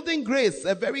 Building grace.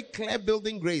 A very clear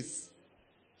building grace.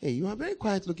 Hey, you are very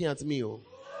quiet looking at me. Oh.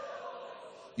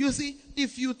 You see,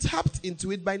 if you tapped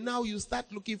into it, by now you start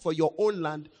looking for your own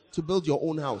land to build your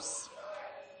own house.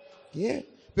 Yeah.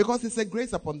 Because it's a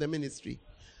grace upon the ministry.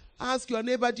 Ask your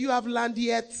neighbor, do you have land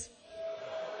yet?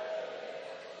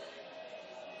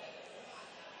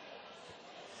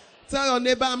 Tell your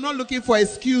neighbor, I'm not looking for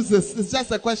excuses. It's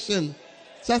just a question.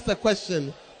 Just a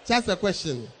question. Just a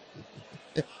question.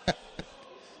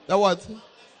 That what?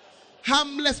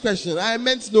 Harmless question. I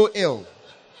meant no ill.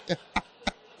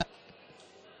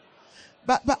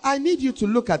 But I need you to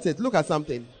look at it. Look at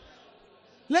something.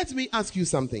 Let me ask you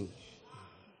something.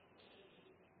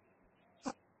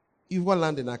 You've got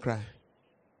land in Accra.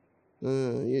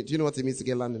 Do you know what it means to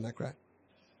get land in Accra?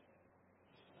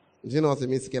 Do you know what it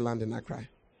means to get land in Accra?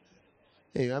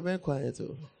 Hey, you are very quiet.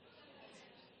 Oh.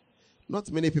 Not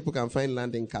many people can find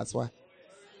land in Kaswa.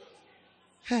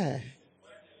 Hey.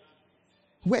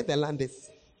 Where the land is.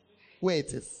 Where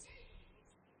it is.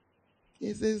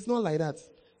 It's not like that.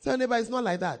 Tell your neighbor, it's not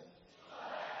like that.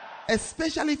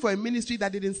 Especially for a ministry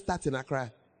that didn't start in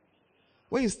Accra.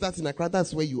 When you start in Accra,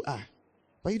 that's where you are.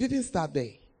 But you didn't start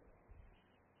there.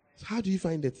 So how do you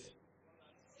find it?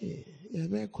 You're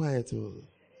very quiet. Oh.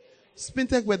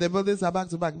 Spintech, where the buildings are back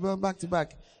to back,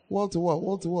 wall to wall,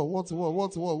 wall to wall, wall to wall, wall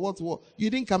to wall, wall to wall. You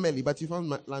didn't come early, but you found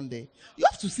land there. You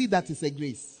have to see that it's a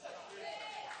grace.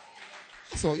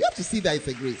 So you have to see that it's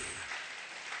a grace.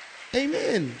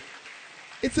 Amen.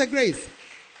 It's a grace.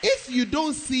 If you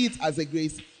don't see it as a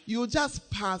grace, you'll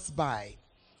just pass by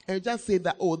and just say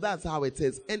that, oh, that's how it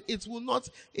is. And it will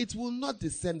not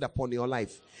descend upon your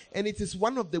life. And it is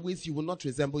one of the ways you will not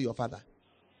resemble your father.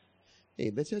 Hey,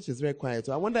 the church is very quiet.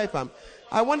 So I wonder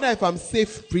if I'm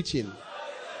safe preaching.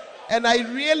 And I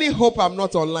really hope I'm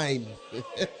not online.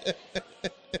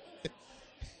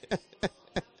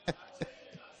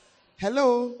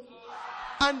 Hello?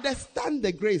 Understand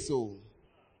the grace, oh.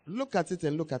 Look at it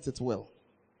and look at it well.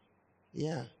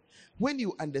 Yeah. When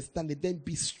you understand it, then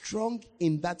be strong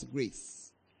in that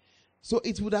grace. So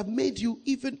it would have made you,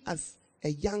 even as a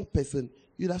young person,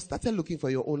 you'd have started looking for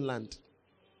your own land.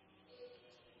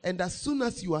 And as soon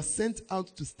as you are sent out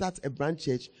to start a branch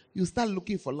church, you start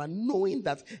looking for land, knowing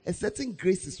that a certain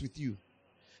grace is with you.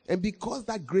 And because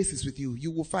that grace is with you,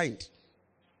 you will find.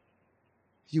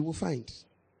 You will find.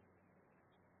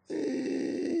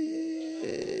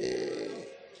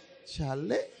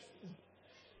 Charlie,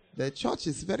 the church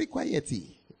is very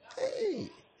quiety.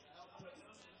 Hey.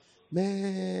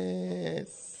 Mercy.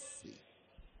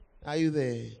 Are you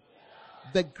there?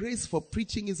 The grace for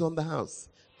preaching is on the house.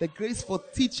 The grace for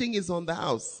teaching is on the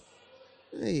house.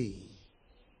 Hey.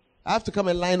 I have to come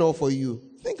and line up for you.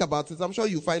 Think about it. I'm sure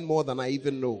you find more than I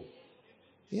even know.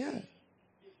 Yeah.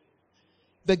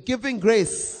 The giving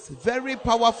grace, very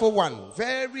powerful one.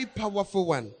 Very powerful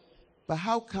one. But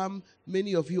how come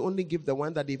many of you only give the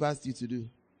one that they've asked you to do?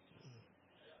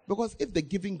 Because if the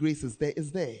giving grace is there,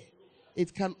 it's there.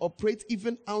 It can operate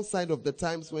even outside of the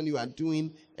times when you are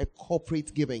doing a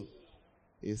corporate giving.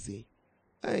 You see.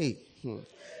 Hey.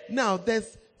 Now,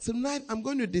 tonight I'm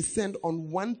going to descend on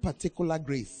one particular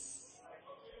grace.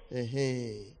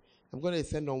 I'm going to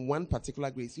descend on one particular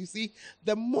grace. You see,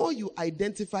 the more you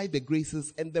identify the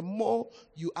graces and the more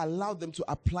you allow them to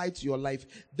apply to your life,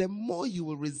 the more you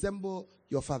will resemble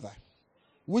your father.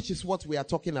 Which is what we are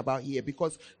talking about here,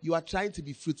 because you are trying to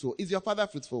be fruitful. Is your father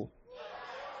fruitful?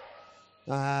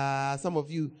 Some of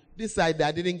you, this side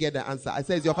I didn't get the answer. I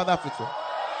said, is your father fruitful?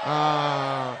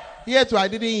 Here too, I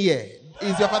didn't hear.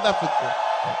 Is your father fruitful?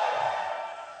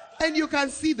 And you can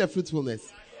see the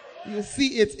fruitfulness. You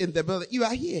see it in the building. You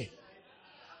are here.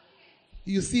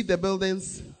 You see the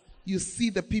buildings. You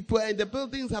see the people. And the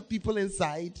buildings have people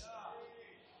inside.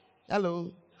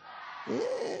 Hello.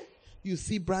 Yeah. You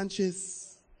see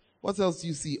branches. What else do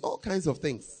you see? All kinds of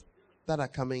things that are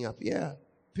coming up. Yeah.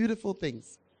 Beautiful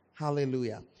things.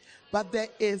 Hallelujah. But there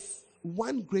is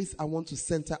one grace I want to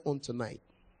center on tonight.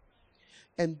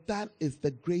 And that is the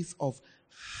grace of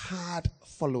hard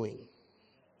following.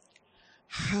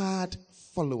 Hard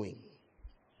following.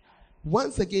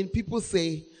 Once again, people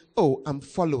say, oh, I'm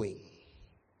following.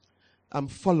 I'm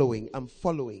following. I'm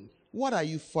following. What are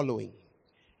you following?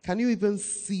 Can you even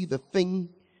see the thing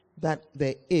that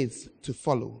there is to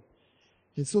follow?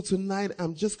 And so tonight,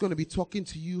 I'm just going to be talking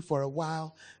to you for a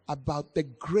while about the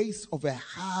grace of a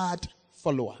hard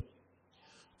follower.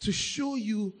 To show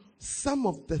you some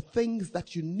of the things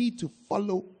that you need to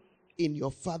follow in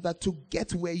your father to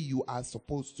get where you are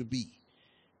supposed to be.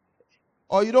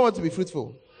 Or you don't want to be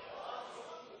fruitful.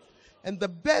 And the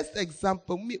best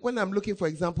example, when I'm looking for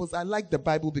examples, I like the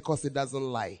Bible because it doesn't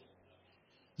lie.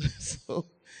 So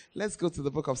let's go to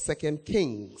the book of 2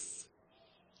 Kings.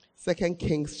 2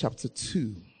 Kings chapter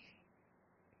 2.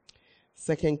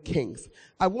 2 Kings.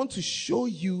 I want to show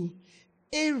you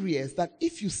areas that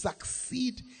if you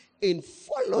succeed in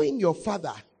following your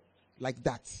father like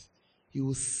that, you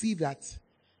will see that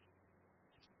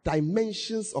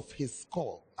dimensions of his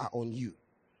call are on you.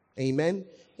 Amen.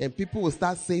 And people will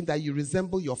start saying that you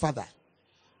resemble your father.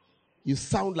 You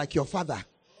sound like your father.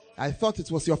 I thought it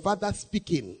was your father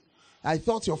speaking. I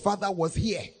thought your father was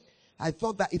here. I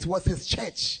thought that it was his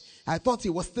church. I thought he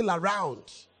was still around.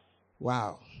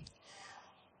 Wow.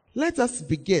 Let us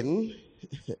begin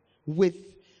with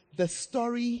the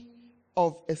story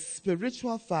of a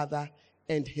spiritual father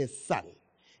and his son.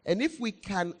 And if we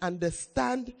can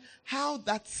understand how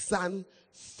that son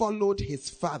followed his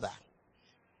father,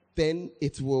 then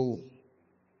it will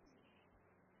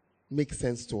make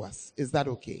sense to us. Is that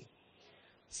okay?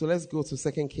 So let's go to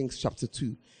 2 Kings chapter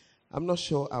 2. I'm not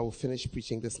sure I will finish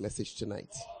preaching this message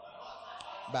tonight.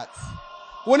 But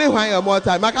one more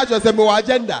time. I can't just say more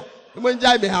agenda. When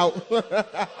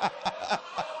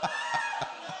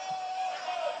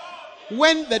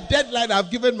the deadline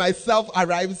I've given myself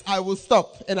arrives, I will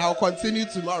stop and I'll continue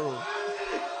tomorrow.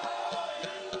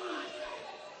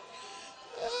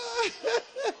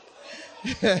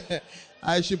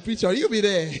 I should preach or you be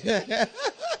there.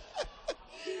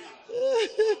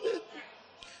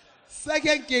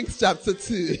 2 Kings chapter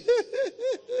 2.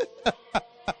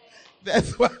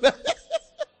 That's what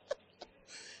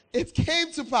it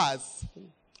came to pass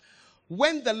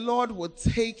when the Lord would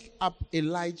take up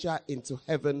Elijah into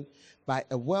heaven by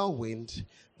a whirlwind,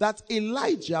 that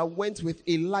Elijah went with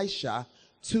Elisha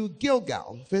to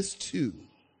Gilgal. Verse 2.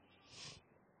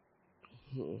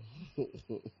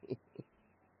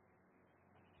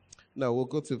 No, we'll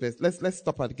go to verse. Let's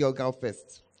stop at Gilgal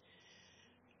first.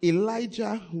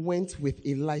 Elijah went with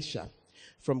Elisha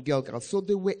from Gilgal. So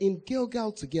they were in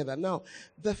Gilgal together. Now,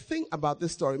 the thing about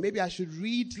this story, maybe I should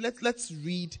read, let's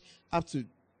read up to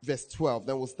verse 12,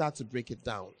 then we'll start to break it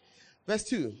down. Verse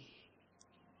 2.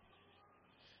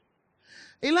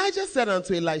 Elijah said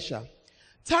unto Elisha,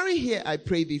 tarry here, I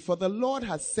pray thee, for the Lord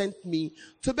has sent me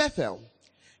to Bethel.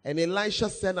 And Elisha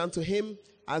said unto him,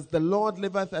 as the Lord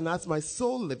liveth and as my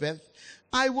soul liveth,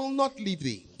 I will not leave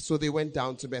thee. So they went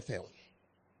down to Bethel.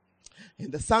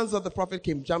 And the sons of the prophet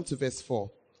came, jump to verse 4.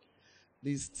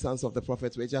 These sons of the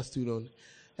prophet were just too known.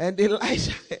 And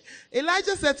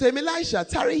Elijah said to him, Elisha,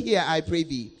 tarry here, I pray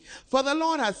thee, for the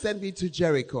Lord has sent me to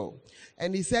Jericho.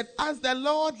 And he said, as the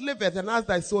Lord liveth and as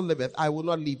thy soul liveth, I will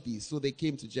not leave thee. So they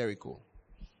came to Jericho.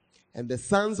 And the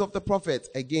sons of the prophet,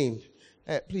 again,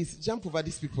 please jump over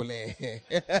these people.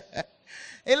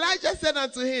 Elijah said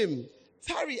unto him,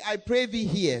 tarry, I pray thee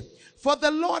here, for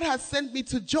the Lord has sent me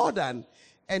to Jordan.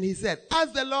 And he said,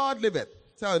 as the Lord liveth.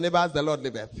 Tell your neighbor, as the Lord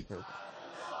liveth.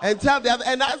 And tell the other,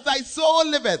 and as thy soul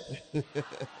liveth,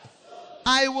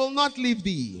 I will not leave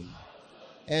thee.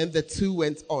 And the two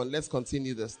went on. Let's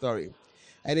continue the story.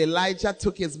 And Elijah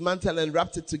took his mantle and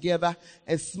wrapped it together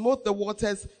and smote the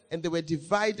waters, and they were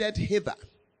divided hither.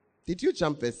 Did you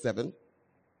jump verse 7?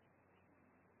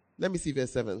 Let me see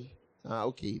verse 7.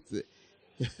 Okay.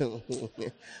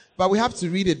 But we have to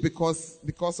read it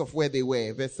because of where they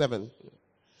were. Verse 7.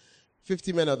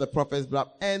 50 men of the prophets,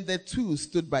 and the two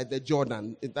stood by the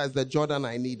Jordan. That's the Jordan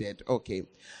I needed. Okay.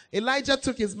 Elijah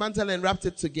took his mantle and wrapped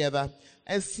it together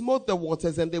and smote the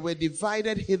waters, and they were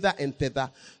divided hither and thither,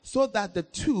 so that the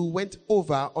two went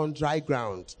over on dry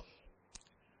ground.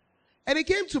 And it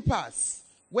came to pass,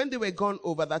 when they were gone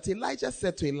over, that Elijah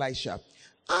said to Elisha,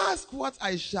 ask what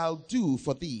I shall do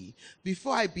for thee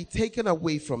before I be taken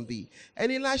away from thee.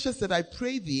 And Elisha said, I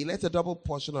pray thee, let a double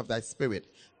portion of thy spirit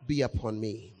be upon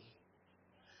me.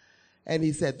 And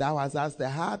he said, thou hast asked a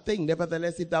hard thing.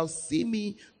 Nevertheless, if thou see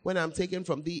me when I am taken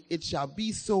from thee, it shall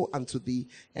be so unto thee.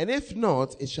 And if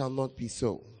not, it shall not be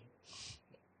so.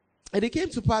 And it came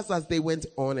to pass as they went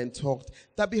on and talked,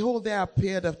 that behold, there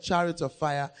appeared a chariot of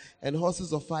fire and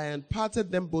horses of fire, and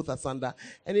parted them both asunder.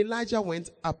 And Elijah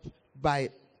went up by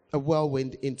a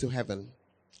whirlwind into heaven.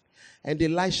 And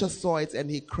Elisha saw it, and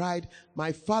he cried,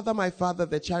 my father,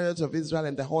 the chariot of Israel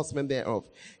and the horsemen thereof.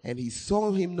 And he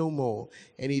saw him no more.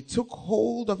 And he took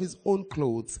hold of his own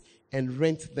clothes and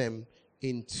rent them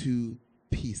into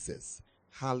pieces.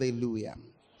 Hallelujah.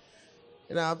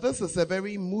 Now, this is a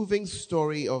very moving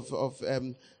story of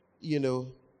a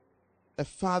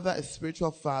father, a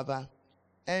spiritual father,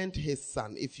 and his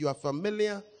son. If you are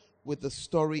familiar with the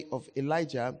story of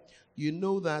Elijah, you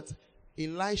know that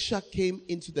Elisha came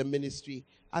into the ministry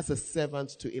as a servant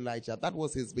to Elijah. That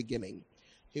was his beginning.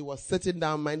 He was sitting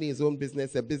down, minding his own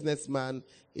business, a businessman.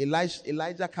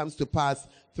 Elijah comes to pass,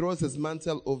 throws his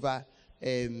mantle over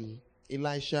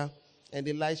Elisha, and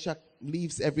Elisha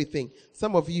leaves everything.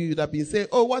 Some of you would have been saying,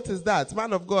 oh, what is that?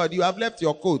 Man of God, you have left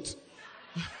your coat.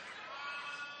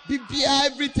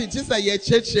 Everything, just like your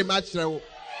church match.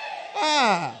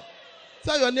 Tell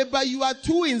your neighbor, you are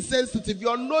too insensitive.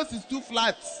 Your nose is too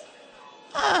flat.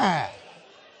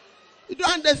 You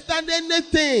don't understand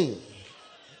anything.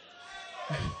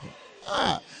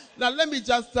 Now let me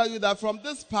just tell you that from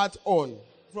this point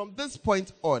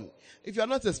on, if you're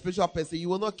not a spiritual person, you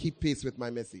will not keep pace with my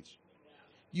message.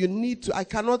 You need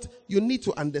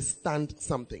to understand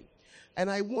something. And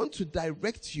I want to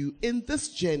direct you in this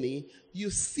journey. You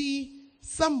see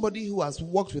somebody who has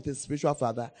walked with his spiritual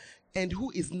father and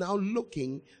who is now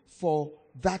looking for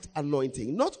that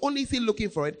anointing. Not only is he looking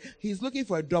for it, he's looking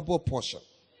for a double portion.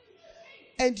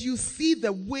 And you see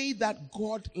the way that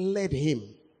God led him.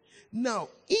 Now,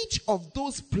 each of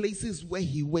those places where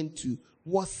he went to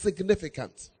was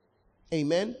significant.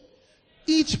 Amen.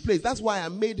 Each place. That's why I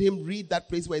made him read that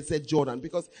place where it said Jordan,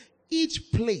 because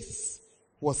each place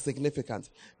was significant.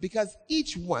 Because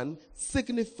each one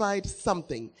signified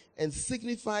something and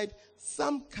signified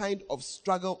some kind of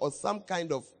struggle or some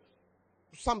kind of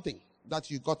something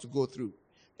that you got to go through.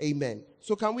 Amen.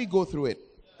 So can we go through it?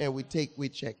 And we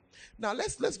check. Now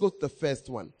let's go to the first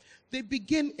one. They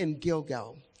begin in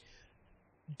Gilgal.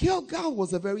 Gilgal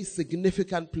was a very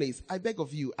significant place. I beg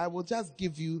of you, I will just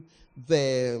give you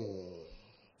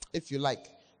if you like,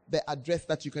 the address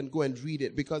that you can go and read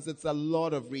it, because it's a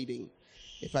lot of reading.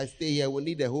 If I stay here, we'll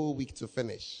need a whole week to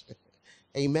finish.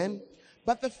 Amen.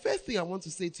 But the first thing I want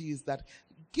to say to you is that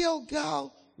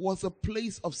Gilgal was a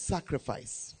place of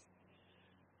sacrifice.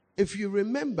 If you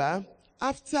remember,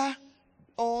 after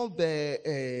all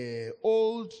the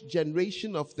old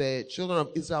generation of the children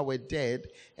of Israel were dead,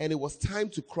 and it was time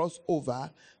to cross over,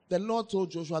 the Lord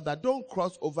told Joshua that don't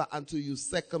cross over until you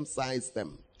circumcise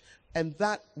them. And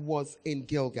that was in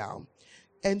Gilgal.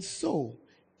 And so,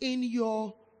 in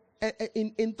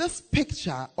this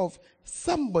picture of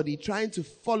somebody trying to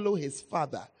follow his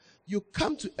father, you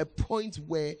come to a point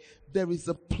where there is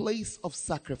a place of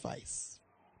sacrifice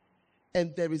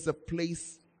and there is a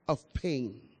place of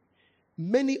pain.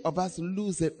 Many of us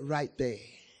lose it right there.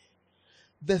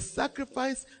 The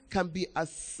sacrifice can be as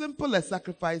simple a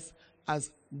sacrifice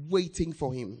as waiting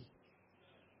for him.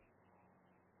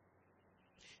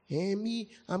 Hey, me,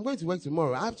 I'm going to work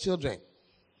tomorrow. I have children.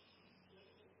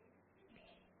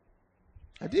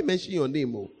 I didn't mention your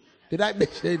name. Oh. Did I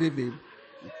mention any name?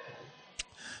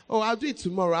 Oh, I'll do it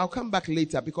tomorrow. I'll come back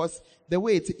later because the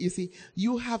way you see,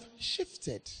 you have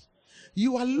shifted.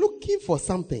 You are looking for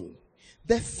something.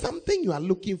 There's something you are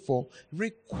looking for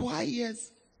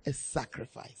requires a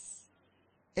sacrifice.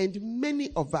 And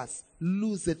many of us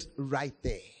lose it right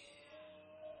there.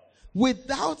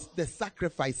 Without the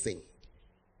sacrificing,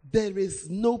 there is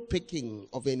no picking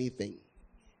of anything.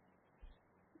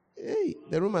 Hey,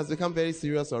 the room has become very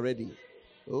serious already.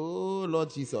 Oh, Lord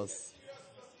Jesus.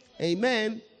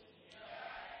 Amen.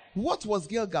 What was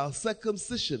Gilgal?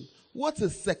 Circumcision. What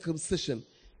is circumcision?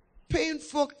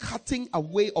 Painful cutting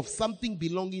away of something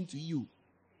belonging to you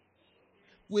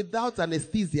without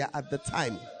anesthesia at the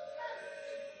time.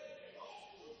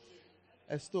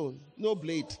 A stone, no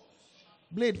blade.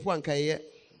 Blade for Ankaye.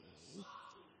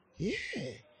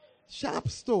 Yeah. Sharp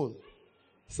stone.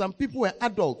 Some people were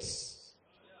adults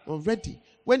already.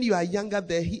 When you are younger,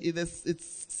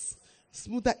 it's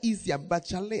smoother, easier. But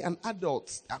Charlie, an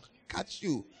adult catch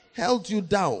you, held you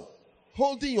down,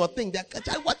 holding your thing.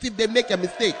 What if they make a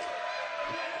mistake?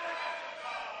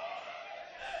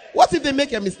 What if they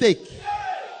make a mistake?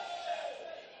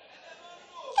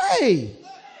 Hey,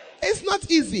 it's not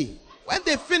easy. When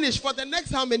they finish for the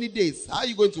next how many days? How are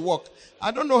you going to walk?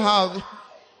 I don't know how.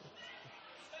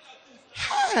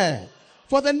 Hey,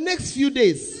 for the next few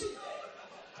days.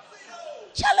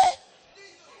 Charlie,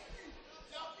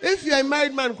 if you're a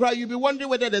married man, cry, you'll be wondering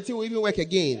whether the thing will even work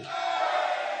again.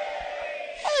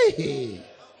 Hey,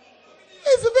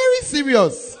 it's very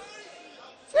serious.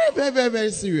 Very, very, very,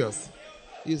 very serious.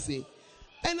 You see.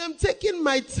 And I'm taking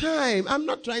my time. I'm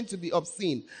not trying to be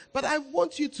obscene. But I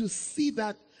want you to see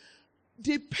that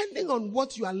depending on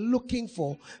what you are looking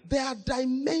for, there are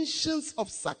dimensions of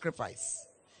sacrifice.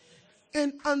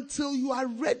 And until you are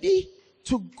ready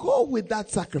to go with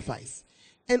that sacrifice,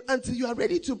 and until you are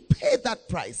ready to pay that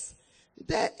price,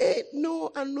 there ain't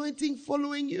no anointing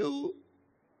following you.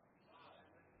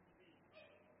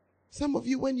 Some of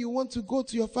you, when you want to go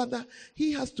to your father,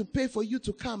 he has to pay for you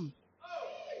to come.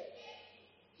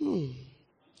 You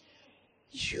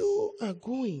are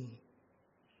going.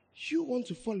 You want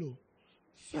to follow.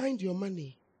 Find your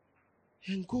money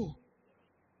and go.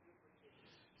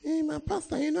 Hey, my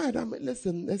pastor, you know,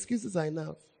 listen, excuses are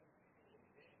enough.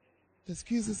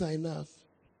 Excuses are enough.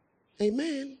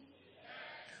 Amen.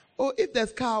 Oh, if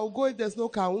there's car, I'll go. If there's no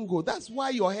car, I won't go. That's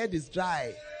why your head is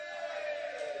dry.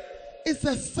 It's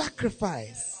a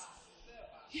sacrifice.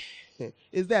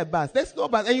 Is there a bus? There's no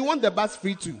bus. And you want the bus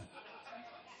free too.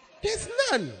 There's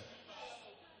none.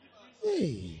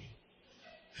 Hey.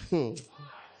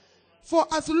 For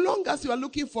as long as you are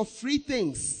looking for free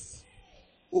things,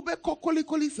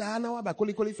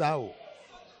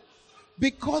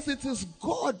 because it is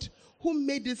God who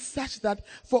made it such that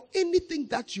for anything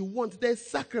that you want, there's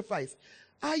sacrifice.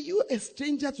 Are you a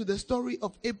stranger to the story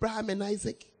of Abraham and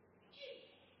Isaac?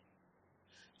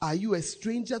 Are you a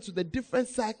stranger to the different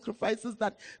sacrifices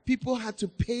that people had to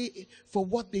pay for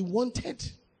what they wanted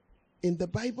in the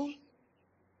Bible?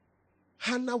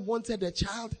 Hannah wanted a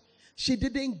child. She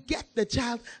didn't get the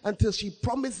child until she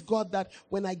promised God that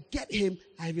when I get him,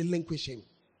 I relinquish him.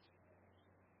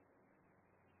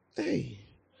 Hey.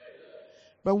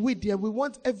 But we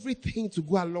want everything to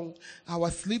go along.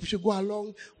 Our sleep should go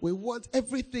along. We want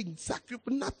everything. Sacrifice,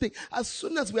 nothing. As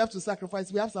soon as we have to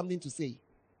sacrifice, we have something to say.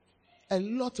 A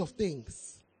lot of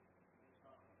things.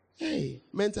 Hey,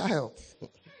 mental health.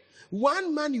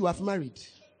 One man you have married.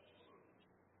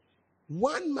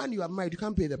 One man you have married, you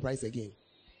can't pay the price again.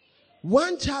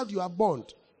 One child you have born.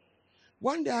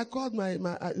 One day I called my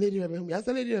Lady Reverend. I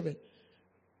said, Lady Reverend,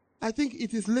 I think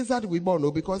it is lizard we born,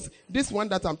 no, because this one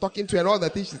that I'm talking to and all the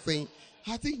things she's saying,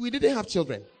 I think we didn't have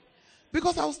children.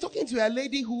 Because I was talking to a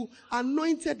lady who,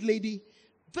 anointed lady,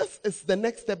 this is the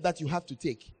next step that you have to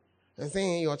take. And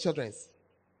saying your children's.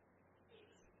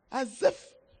 As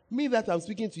if me that I'm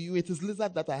speaking to you, it is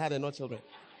lizard that I had and not children.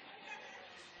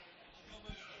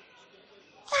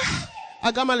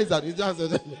 Agama lizard.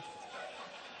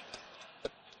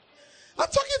 I'm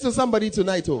talking to somebody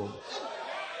tonight. Oh.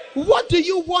 What do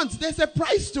you want? There's a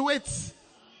price to it.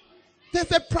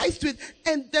 There's a price to it.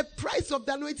 And the price of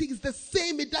the anointing is the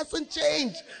same. It doesn't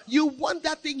change. You want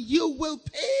that thing, you will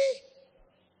pay.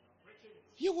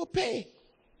 You will pay.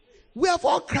 We have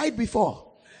all cried before.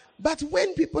 But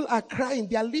when people are crying,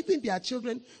 they are leaving their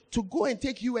children to go and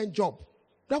take UN job.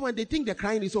 That when they think the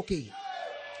crying is okay.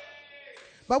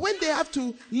 But when they have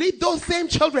to leave those same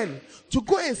children to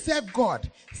go and serve God,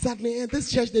 sadly, in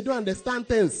this church, they don't understand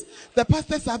things. The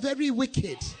pastors are very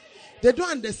wicked. They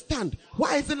don't understand.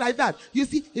 Why is it like that? You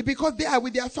see, because they are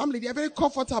with their family, they are very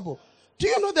comfortable. Do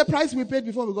you know the price we paid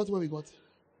before we got where we got?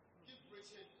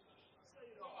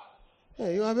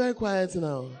 Hey, you are very quiet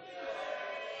now.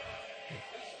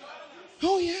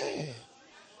 Oh, yeah.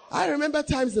 I remember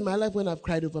times in my life when I've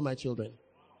cried over my children.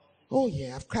 Oh,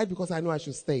 yeah. I've cried because I know I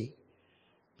should stay.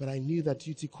 But I knew that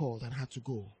duty called and had to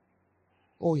go.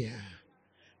 Oh, yeah.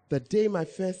 The day my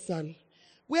first son,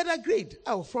 we had agreed.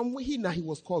 Oh, from he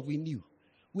was called, we knew.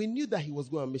 We knew that he was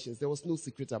going on missions. There was no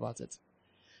secret about it.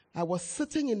 I was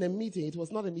sitting in a meeting. It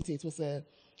was not a meeting. It was an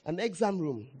exam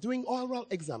room doing oral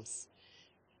exams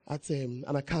at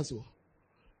Anakazo.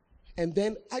 And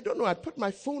then, I don't know, I put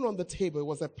my phone on the table. It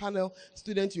was a panel.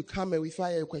 Student, you come and we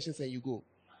fire your questions and you go.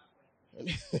 And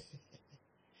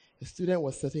the student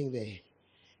was sitting there.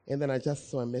 And then I just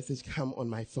saw a message come on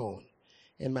my phone.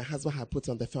 And my husband had put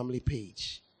on the family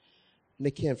page.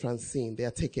 Nikki and Francine,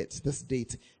 their ticket, this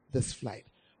date, this flight.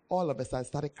 All of a sudden, I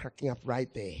started cracking up right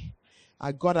there.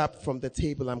 I got up from the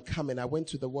table. I'm coming. I went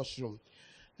to the washroom.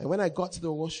 And when I got to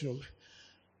the washroom,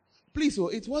 please, oh,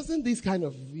 it wasn't this kind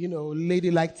of,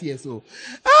 ladylike tears. So,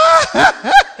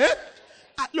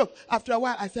 look, after a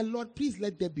while, I said, Lord, please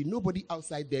let there be nobody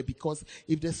outside there, because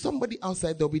if there's somebody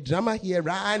outside, there'll be drama here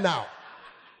right now.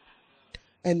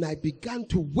 And I began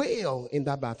to wail in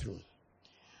that bathroom.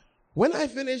 When I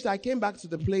finished, I came back to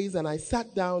the place and I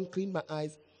sat down, cleaned my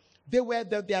eyes. They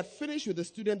had finished with the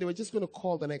student. They were just going to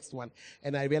call the next one.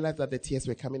 And I realized that the tears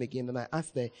were coming again. And I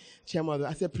asked the chairman,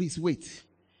 I said, please wait.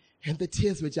 And the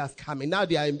tears were just coming. Now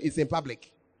it's in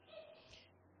public.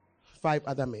 5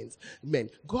 other men.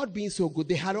 God being so good,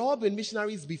 they had all been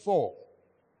missionaries before.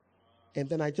 And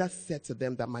then I just said to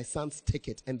them that my son's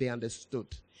ticket, and they understood.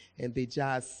 And they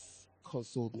just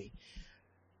consoled me.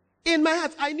 In my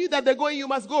heart, I knew that they're going, you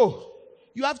must go.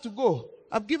 You have to go.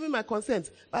 I've given my consent.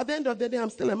 But at the end of the day, I'm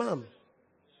still a mom.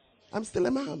 I'm still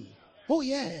a mom. Oh,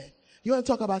 yeah. You want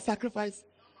to talk about sacrifice?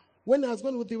 When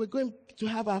they were going to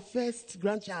have our first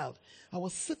grandchild, I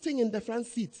was sitting in the front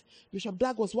seat. Bishop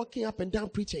Doug was walking up and down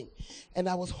preaching. And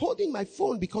I was holding my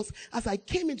phone because as I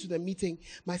came into the meeting,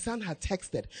 my son had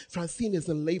texted, Francine is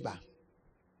in labor.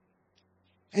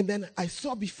 And then I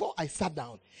saw before I sat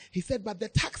down, he said, but the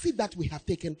taxi that we have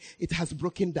taken, it has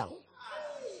broken down.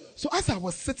 So as I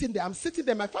was sitting there, I'm sitting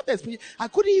there, my father is preaching. I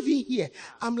couldn't even hear.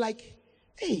 I'm like,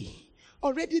 hey,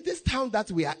 already this town that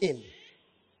we are in.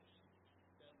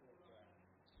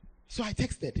 So I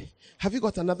texted, have you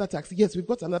got another taxi? Yes, we've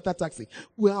got another taxi.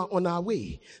 We are on our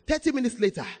way. 30 minutes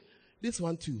later, this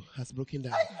one too has broken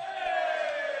down.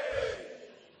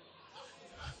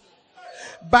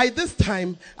 By this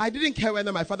time, I didn't care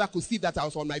whether my father could see that I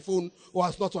was on my phone or I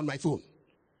was not on my phone.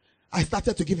 I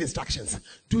started to give instructions.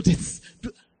 Do this.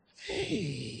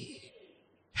 Hey.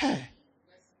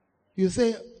 You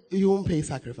say you won't pay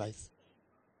sacrifice.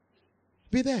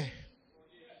 Be there.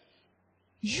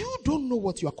 You don't know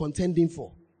what you are contending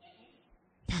for.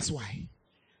 That's why.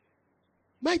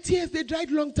 My tears, they dried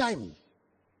long time.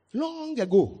 Long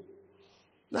ago.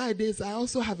 Nowadays, I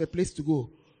also have a place to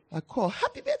go. I call,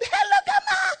 happy birthday. Hello,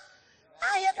 Grandma.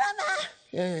 How are you, Grandma?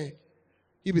 Yeah.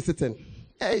 You be sitting.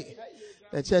 Hey.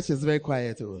 The church is very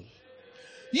quiet. Oh.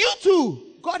 You too.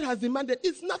 God has demanded.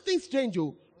 It's nothing strange.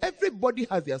 Oh. Everybody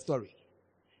has their story.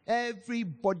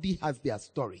 Everybody has their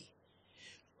story.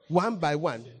 One by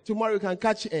one. Tomorrow you can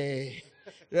catch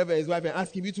Reverend's wife and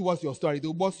ask him, you two, what's your story?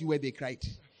 They'll boss you where they cried.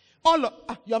 You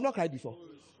have not cried before.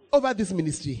 Over this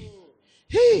ministry.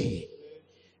 Hey.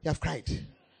 You have cried.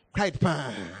 Cried.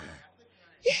 Yeah.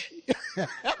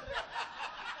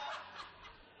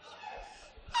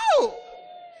 Oh.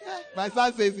 My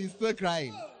son says he's still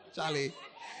crying. Charlie.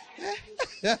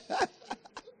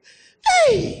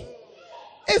 Hey.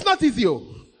 It's not easy.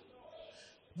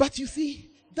 But you see,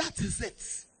 that is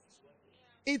it.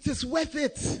 It is worth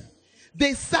it.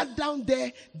 They sat down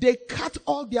there. They cut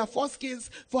all their foreskins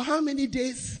for how many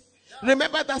days?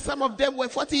 Remember that some of them were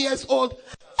 40 years old.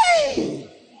 Hey!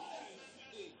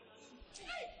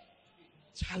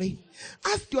 Charlie,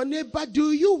 ask your neighbor,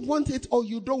 do you want it or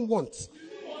you don't want?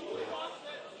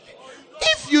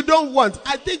 If you don't want,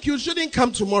 I think you shouldn't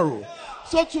come tomorrow.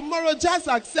 So tomorrow, just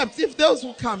accept. If those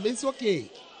who come, it's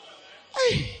okay.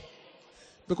 Hey.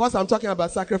 Because I'm talking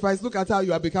about sacrifice, look at how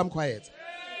you have become quiet.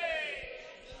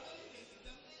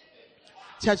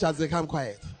 Church has become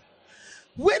quiet.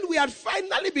 When we had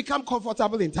finally become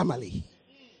comfortable in Tamale,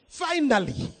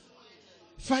 finally,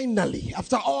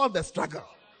 after all the struggle,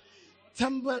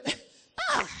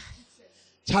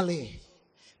 Charlie,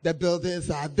 the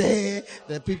buildings are there,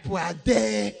 the people are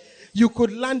there. You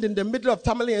could land in the middle of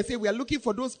Tamale and say, we are looking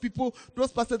for those people,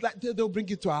 those pastors, they'll bring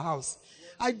you to our house.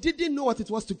 I didn't know what it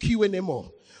was to queue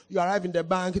anymore. You arrive in the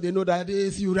bank, they know that it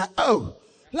is,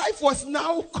 Life was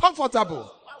now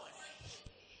comfortable.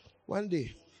 One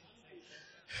day,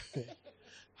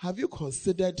 have you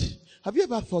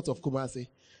ever thought of Kumasi?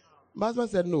 My husband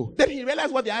said no. Then he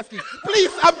realized what they're asking.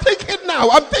 Please, I'm thinking now.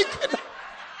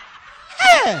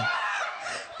 Hey,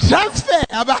 transfer.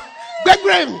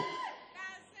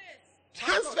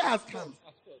 Transfer has come.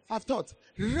 I've thought.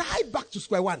 Right back to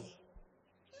square one.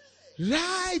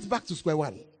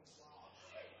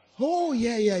 Oh,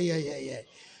 yeah.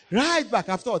 Right back.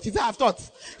 I've thought. He said, I've thought.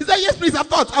 He said, yes, please, I've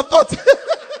thought.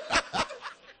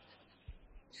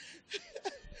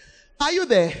 Are you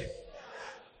there?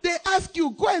 They ask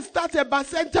you, go and start a bar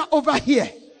center over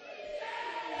here.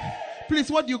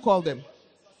 Please, what do you call them?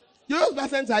 You know bar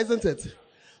center, isn't it?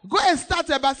 Go and start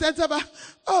a bar center.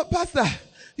 Oh, Pastor,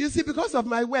 you see, because of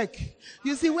my work,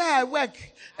 you see where I work,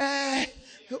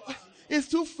 it's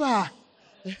too far.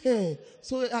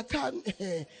 So I can't.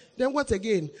 Then what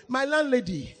again? My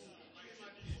landlady.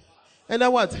 And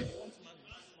then what?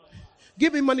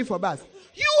 Give me money for bus.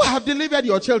 You have delivered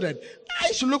your children.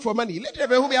 I should look for money. Let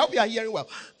them I hope you are hearing well.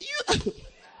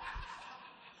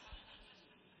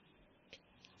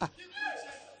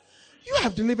 You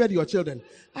have delivered your children.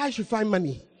 I should find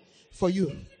money for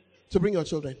you to bring your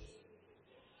children.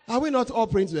 Are we not all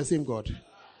praying to the same God?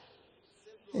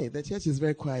 Hey, the church is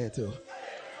very quiet too.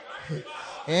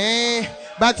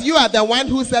 But you are the one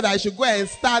who said I should go and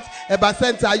start a bar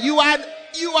center. You are.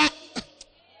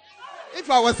 If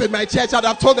I was in my church, I'd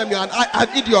have told them you're an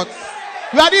idiot.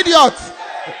 You are an idiot.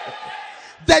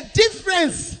 The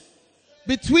difference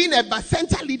between a bar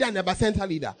center leader and a bar center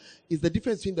leader is the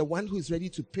difference between the one who is ready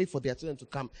to pay for their children to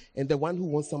come and the one who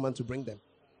wants someone to bring them.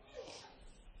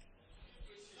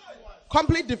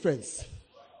 Complete difference.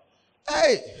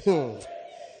 Hey.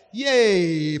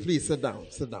 Yay. Please sit down.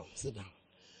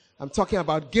 I'm talking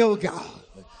about Gilgal.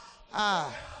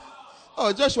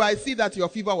 Oh, Joshua, I see that your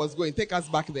fever was going. Take us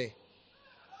back there.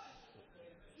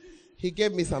 He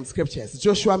gave me some scriptures.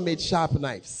 Joshua made sharp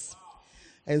knives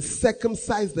and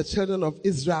circumcised the children of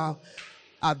Israel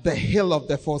at the hill of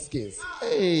the foreskins.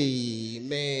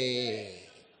 Amen.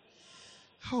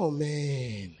 Oh,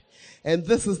 man. And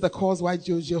this is the cause why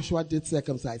Joshua did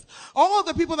circumcise. All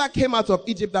the people that came out of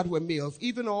Egypt that were males,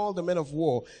 even all the men of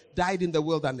war, died in the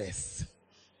wilderness.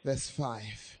 Verse 5.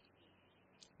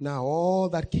 Now all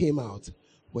that came out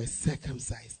were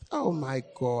circumcised. Oh my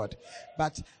God.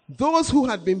 But those who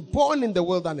had been born in the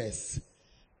wilderness,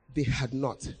 they had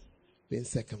not been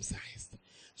circumcised.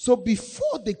 So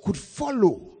before they could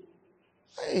follow,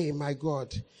 hey my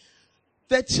God,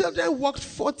 the children walked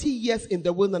 40 years in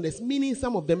the wilderness, meaning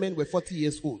some of the men were 40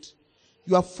 years old.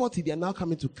 You are 40, they are now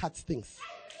coming to cut things.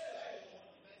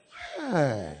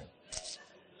 Are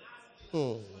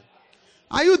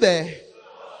you there?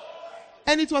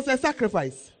 And it was a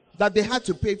sacrifice that they had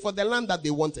to pay for the land that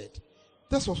they wanted.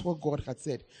 This was what God had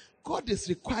said. God is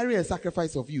requiring a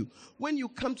sacrifice of you. When you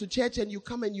come to church and you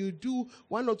come and you do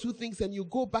one or two things and you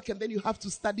go back and then you have to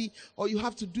study or you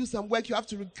have to do some work, you have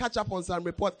to catch up on some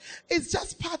report. It's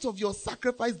just part of your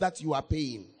sacrifice that you are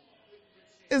paying.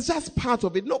 It's just part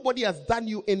of it. Nobody has done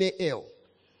you any ill.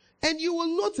 And you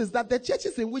will notice that the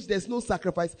churches in which there's no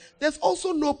sacrifice, there's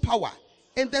also no power.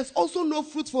 And there's also no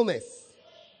fruitfulness.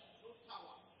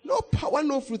 No power,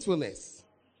 no fruitfulness.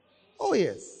 Oh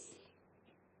yes.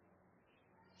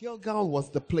 Gilgal was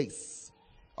the place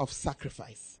of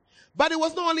sacrifice. But it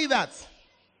was not only that.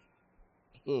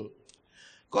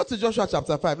 Go to Joshua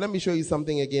chapter 5. Let me show you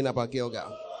something again about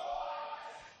Gilgal.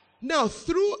 Now,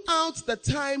 throughout the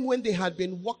time when they had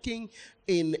been walking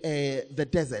in the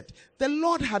desert, the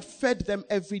Lord had fed them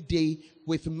every day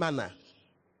with manna.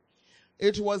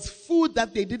 It was food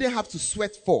that they didn't have to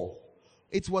sweat for.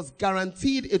 It was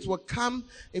guaranteed. It would come.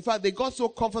 In fact, they got so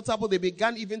comfortable, they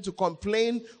began even to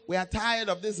complain. We are tired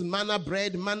of this manna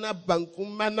bread, manna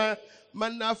banku, manna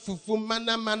fufu,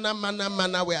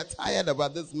 manna. We are tired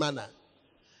about this manna.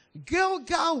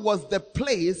 Gilgal was the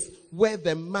place where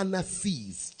the manna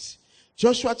ceased.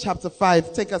 Joshua chapter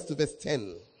 5, take us to verse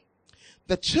 10.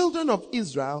 The children of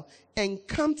Israel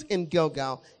encamped in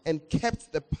Gilgal and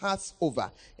kept the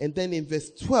Passover. And then in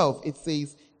verse 12, it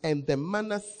says, and the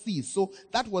manna ceased. So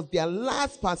that was their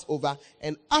last Passover.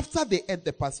 And after they ate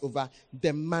the Passover,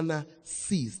 the manna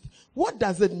ceased. What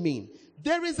does it mean?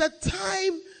 There is a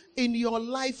time in your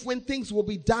life when things will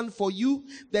be done for you.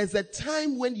 There's a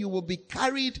time when you will be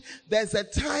carried. There's a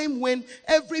time when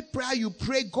every prayer you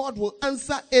pray, God will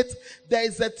answer it. There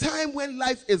is a time when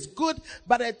life is good,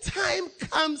 but a time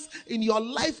comes in your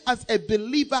life as a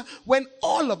believer when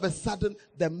all of a sudden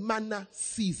the manna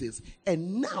ceases.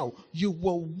 And now you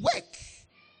will work.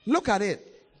 Look at it.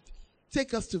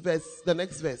 Take us to the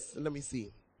next verse. Let me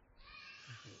see.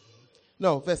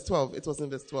 No, verse 12. It was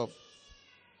in verse 12.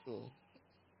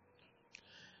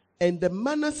 And the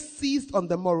manna ceased on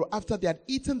the morrow after they had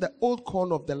eaten the old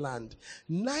corn of the land.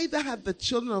 Neither had the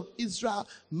children of Israel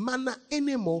manna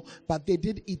anymore, but they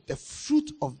did eat the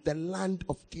fruit of the land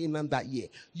of Canaan that year.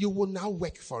 You will now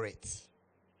work for it.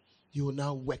 You will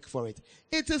now work for it.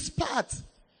 It is part.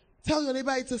 Tell your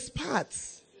neighbor it is part.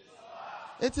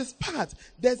 It is part.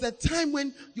 There's a time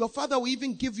when your father will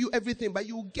even give you everything, but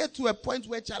you will get to a point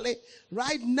where, Charlie,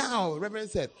 right now, Reverend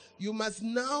said, you must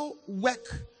now work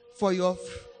for your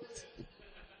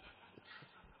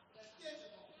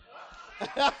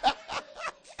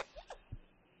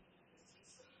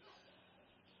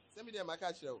Send me the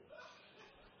catch show.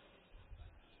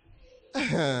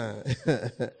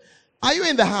 Are you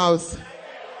in the house?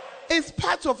 It's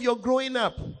part of your growing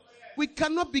up. We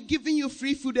cannot be giving you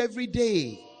free food every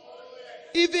day.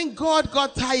 Even God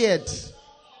got tired.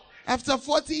 After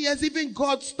 40 years, even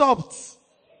God stopped.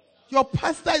 Your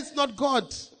pastor is not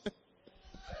God.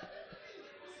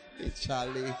 Hey,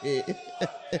 Charlie.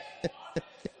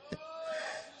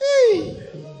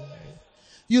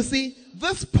 You see,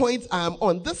 this point I am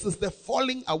on, this is the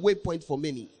falling away point for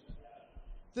many.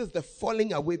 This is the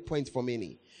falling away point for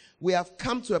many. We have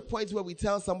come to a point where we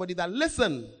tell somebody that,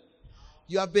 listen,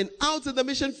 you have been out in the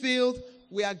mission field.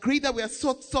 We agree that we are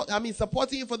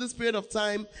supporting you for this period of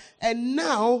time. And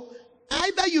now,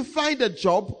 either you find a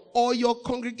job or your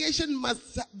congregation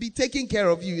must be taking care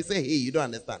of you. You say, hey, you don't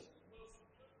understand.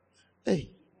 Hey.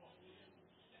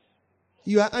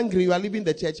 You are angry, you are leaving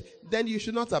the church. Then you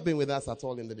should not have been with us at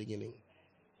all in the beginning.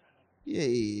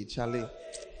 Yay, Charlie.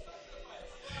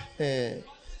 Hey.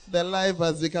 The life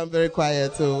has become very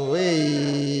quiet. Oh,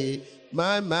 hey.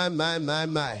 My.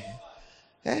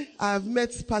 Eh? I have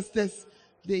met pastors.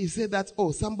 They say that,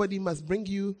 oh, somebody must bring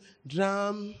you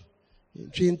drum,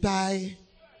 chintai,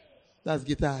 that's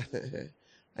guitar.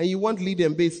 And you want lead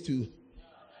and bass too.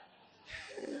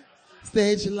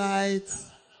 Stage lights.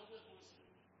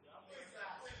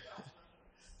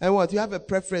 And what? You have a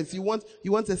preference. You want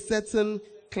a certain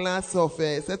class of,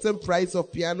 a certain price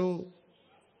of piano.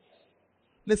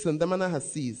 Listen, the manna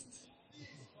has ceased.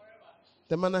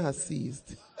 The manna has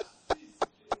ceased.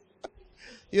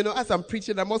 You know, as I'm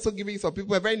preaching, I'm also giving some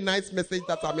people a very nice message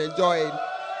that I'm enjoying.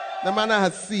 The manna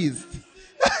has ceased.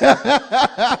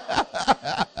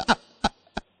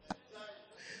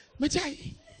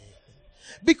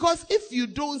 Because if you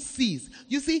don't cease,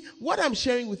 you see, what I'm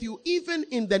sharing with you, even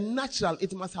in the natural,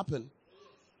 it must happen.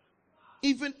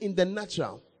 Even in the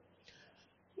natural.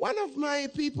 One of my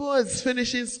people is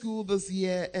finishing school this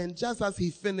year, and just as he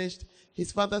finished,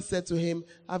 his father said to him,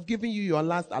 I've given you your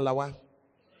last alawa.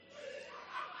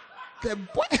 The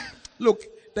boy, look,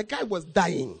 the guy was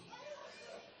dying.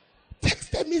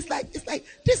 Texted me, it's like,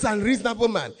 this unreasonable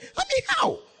man. I mean,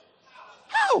 how?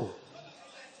 How?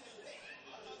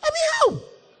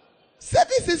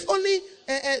 Service is only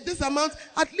this amount.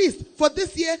 At least for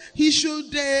this year, he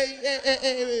should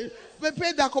pay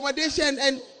the accommodation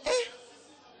and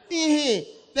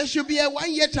there should be a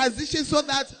 1 year transition so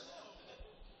that.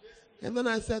 And then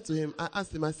I said to him, I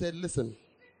asked him, I said, listen,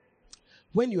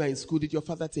 when you are in school, did your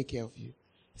father take care of you?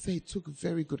 He said, he took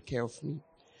very good care of me.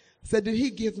 He said, did he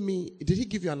give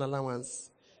you an allowance?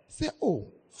 He said, oh,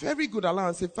 very good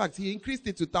allowance. In fact, he increased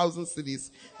it to 1,000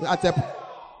 cedis at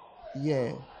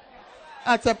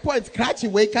a point, catch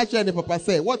and papa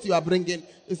say, what you are bringing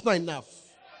is not enough.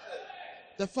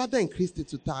 The father increased it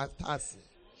to 1,000.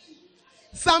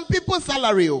 Some people's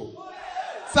salary,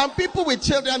 some people with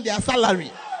children, their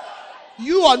salary.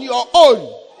 You on your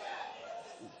own.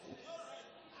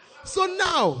 So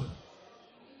now,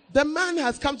 the man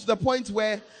has come to the point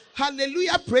where,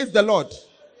 hallelujah, praise the Lord.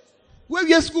 Where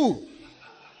we are school.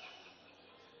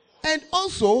 And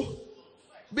also,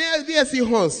 BSC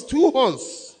horns, 2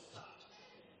 horns.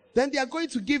 Then they are going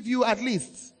to give you at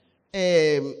least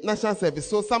national service.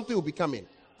 So something will be coming.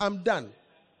 I'm done.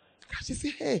 She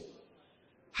said, hey,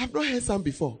 I've not heard some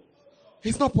before.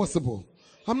 It's not possible.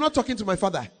 I'm not talking to my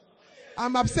father.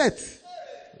 I'm upset.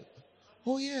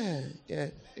 Oh, yeah.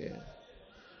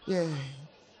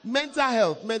 Mental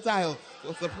health. What's the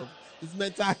problem? It's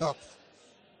mental health.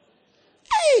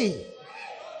 Hey!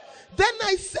 Then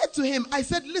I said to him, I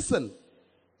said, listen,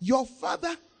 your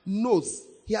father knows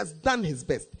he has done his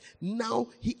best. Now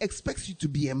he expects you to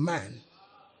be a man.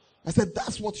 I said,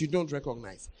 that's what you don't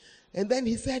recognize. And then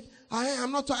he said, I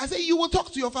am not talking. I said, you will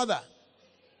talk to your father. I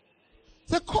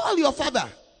said, call your father.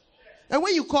 And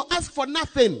when you call, ask for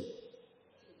nothing.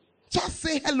 Just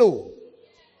say hello.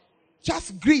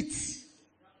 Just greet.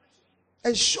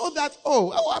 And show that,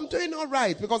 oh, I'm doing all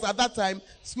right. Because at that time,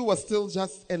 school was still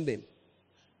just ending.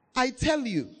 I tell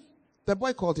you, The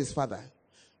boy called his father.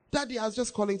 Daddy, I was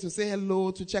just calling to say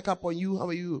hello, to check up on you. How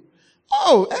are you?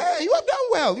 Oh, hey, you have done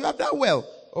well. You have done well.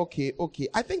 Okay.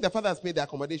 I think the father has paid the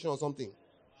accommodation or something.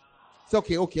 It's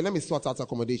okay. Let me sort out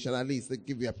accommodation. At least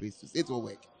give you a place to stay. It will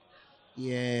work.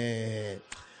 Yeah.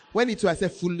 When it was, I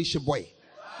said, foolish boy.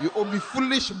 You owe me,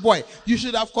 foolish boy. You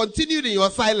should have continued in your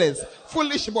silence.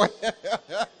 Foolish boy.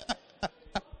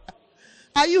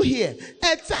 Are you here?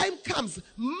 A time comes,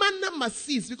 manna must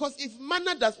cease. Because if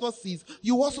manna does not cease,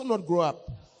 you also not grow up.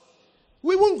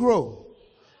 We won't grow.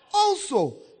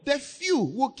 Also, the few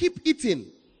will keep eating.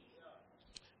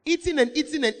 Eating,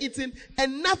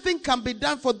 and nothing can be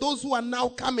done for those who are now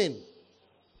coming.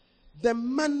 The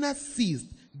manna ceased.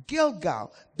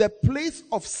 Gilgal, the place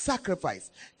of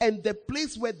sacrifice, and the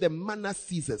place where the manna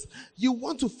ceases. You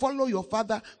want to follow your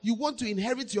father, you want to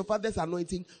inherit your father's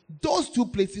anointing, those two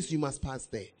places you must pass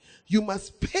there. You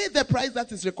must pay the price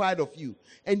that is required of you,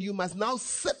 and you must now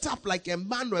set up like a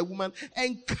man or a woman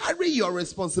and carry your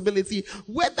responsibility,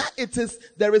 whether it is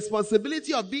the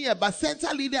responsibility of being a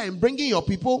bacenta leader and bringing your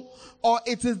people, or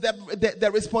it is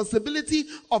the responsibility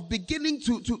of beginning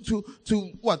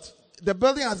to what? The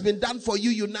building has been done for you.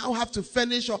 You now have to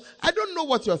finish. Or I don't know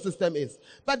what your system is.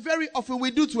 But very often we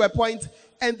do to a point.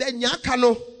 And then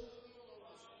nyakano.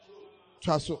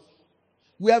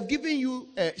 We have given you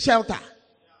shelter.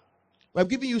 We have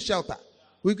given you shelter.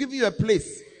 We've given you a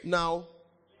place. Now,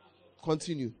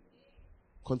 continue.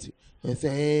 And say,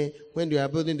 hey, when you are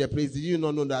building the place, did you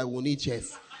not know that I will need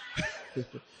chairs?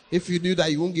 If you knew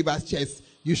that you won't give us chairs,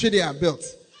 you should have built.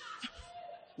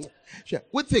 Sure.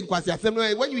 When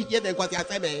you hear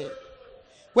the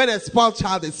when a small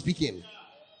child is speaking,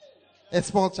 a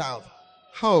small child,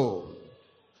 how?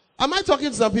 Am I talking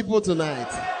to some people tonight?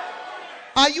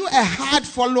 Are you a hard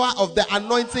follower of the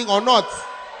anointing or not?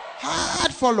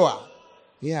 Hard follower.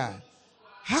 Yeah.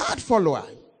 Hard follower.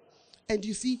 And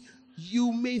you see,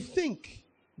 you may think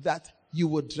that you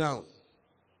will drown,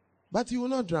 but you will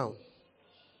not drown.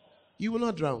 You will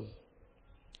not drown.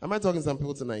 Am I talking to some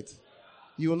people tonight?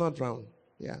 You will not drown.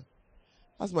 Yeah.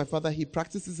 That's my father. He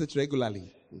practices it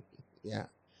regularly. Yeah.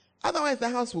 Otherwise, the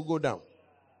house will go down.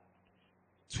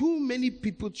 Too many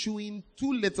people chewing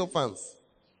too little fans.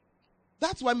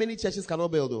 That's why many churches cannot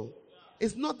build, though.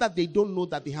 It's not that they don't know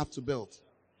that they have to build.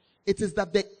 It is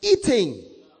that they're eating.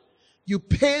 You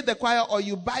pay the choir or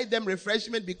you buy them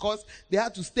refreshment because they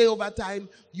have to stay over time.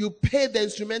 You pay the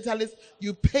instrumentalists.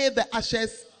 You pay the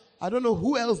ushers. I don't know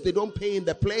who else they don't pay in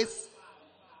the place.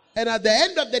 And at the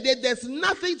end of the day, there's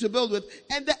nothing to build with.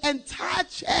 And the entire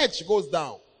church goes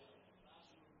down.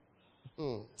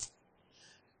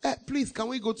 Please, can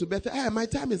we go to Bethel? My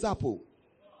time is up.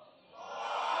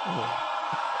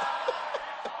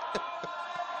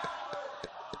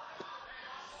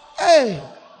 Hey,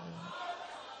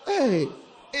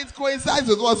 it coincides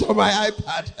with what's on my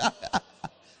iPad.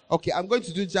 Okay, I'm going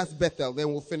to do just Bethel, then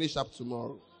we'll finish up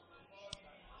tomorrow.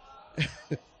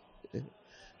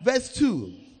 Verse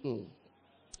 2.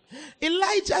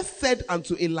 Elijah said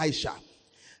unto Elisha,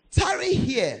 tarry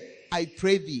here, I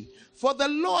pray thee, for the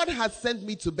Lord has sent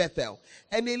me to Bethel.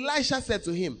 And Elisha said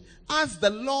to him, as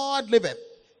the Lord liveth,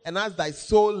 and as thy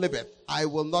soul liveth, I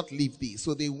will not leave thee.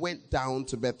 So they went down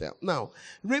to Bethel. Now,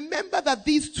 remember that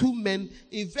these two men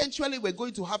eventually were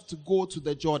going to have to go to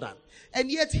the Jordan. And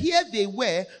yet here they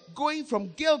were going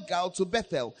from Gilgal to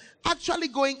Bethel, actually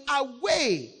going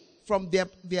away from the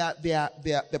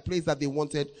place that they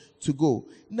wanted to go.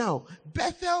 Now,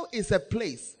 Bethel is a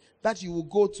place that you will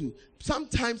go to.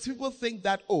 Sometimes people think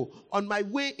that, on my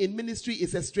way in ministry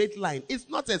is a straight line. It's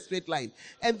not a straight line.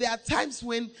 And there are times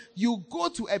when you go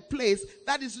to a place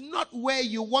that is not where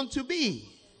you want to be.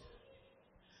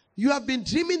 You have been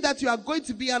dreaming that you are going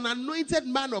to be an anointed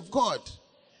man of God,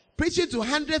 preaching to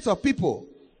hundreds of people.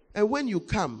 And when you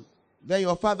come, then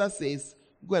your father says,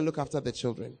 go and look after the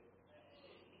children.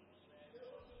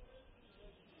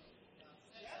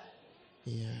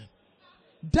 Yeah.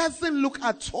 Doesn't look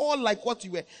at all like what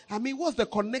you were. I mean, what's the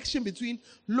connection between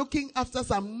looking after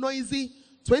some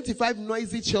 25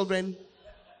 noisy children?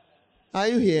 Are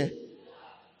you here?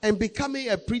 And becoming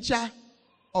a preacher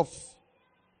of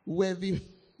worthy,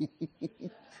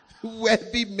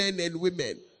 worthy men and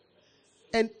women.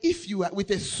 And if you are with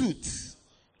a suit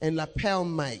and lapel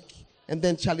mic, and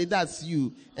then Charlie, that's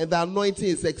you, and the anointing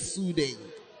is exuding.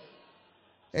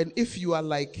 And if you are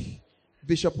like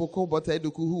Bishop Okobota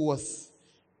Eduku, who was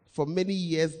for many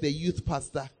years the youth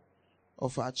pastor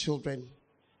of our children,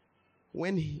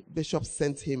 when Bishop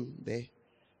sent him there,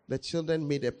 the children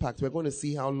made a pact. We're going to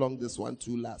see how long this one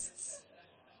too lasts.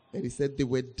 And he said they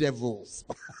were devils.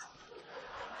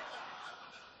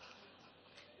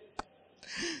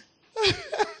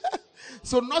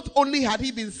 So not only had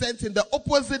he been sent in the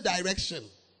opposite direction,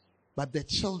 but the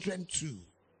children too.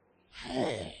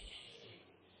 Hey.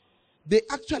 They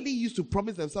actually used to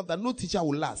promise themselves that no teacher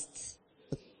will last.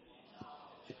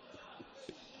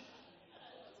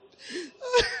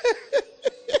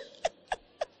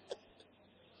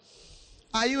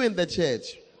 Are you in the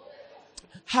church?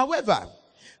 However,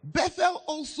 Bethel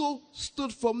also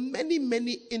stood for many,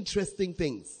 many interesting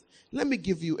things. Let me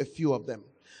give you a few of them.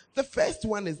 The first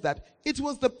one is that it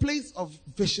was the place of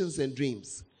visions and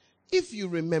dreams. If you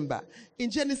remember, in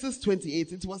Genesis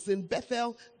 28, it was in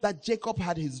Bethel that Jacob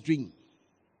had his dream.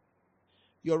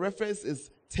 Your reference is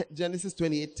Genesis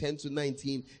 28, 10 to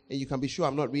 19, and you can be sure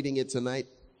I'm not reading it tonight.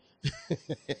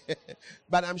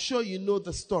 But I'm sure you know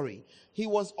the story. He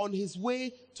was on his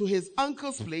way to his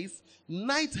uncle's place.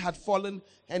 Night had fallen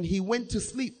and he went to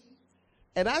sleep.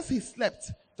 And as he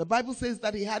slept, the Bible says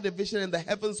that he had a vision and the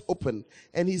heavens opened.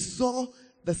 And he saw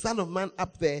the Son of Man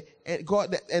up there, and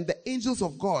God and the angels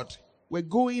of God were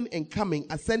going and coming,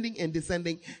 ascending and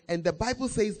descending. And the Bible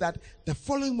says that the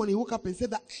following morning he woke up and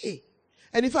said that, hey.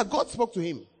 And in fact, God spoke to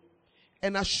him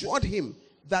and assured him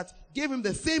that, gave him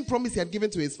the same promise he had given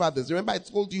to his fathers. Remember, I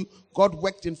told you God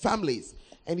worked in families.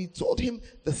 And he told him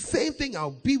the same thing.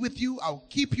 I'll be with you. I'll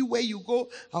keep you where you go.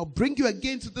 I'll bring you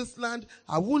again to this land.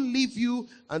 I won't leave you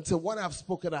until what I've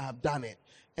spoken, I have done it.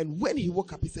 And when he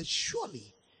woke up, he said,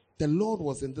 surely the Lord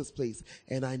was in this place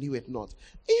and I knew it not.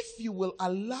 If you will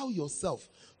allow yourself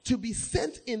to be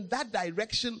sent in that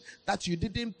direction that you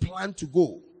didn't plan to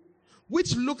go,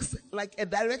 which looks like a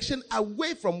direction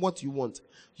away from what you want,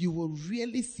 you will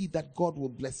really see that God will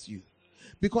bless you.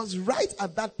 Because right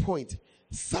at that point,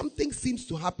 something seems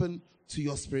to happen to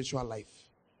your spiritual life.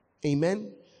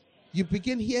 Amen? You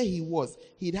begin, here he was.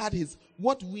 He'd had his,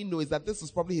 what we know is that this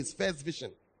was probably his first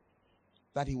vision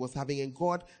that he was having, and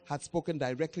God had spoken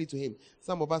directly to him.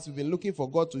 Some of us, we've been looking for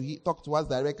God to talk to us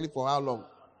directly for how long?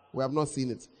 We have not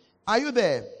seen it. Are you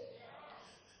there?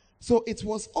 So it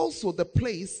was also the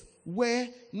place where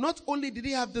not only did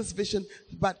he have this vision,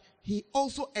 but he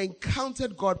also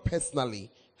encountered God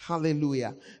personally.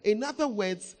 Hallelujah. In other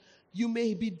words, you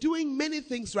may be doing many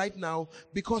things right now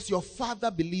because your father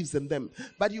believes in them,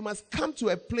 but you must come to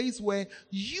a place where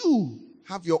you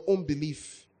have your own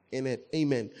belief in it.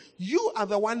 Amen. You are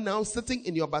the one now sitting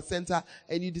in your bacenta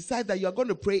and you decide that you are going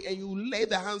to pray and you lay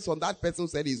the hands on that person who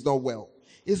said he's not well.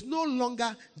 It's no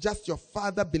longer just your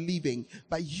father believing,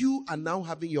 but you are now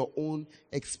having your own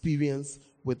experience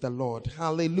with the Lord.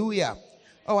 Hallelujah.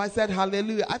 Oh, I said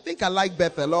hallelujah. I think I like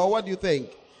Bethel. Or what do you think?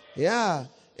 Yeah.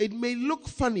 It may look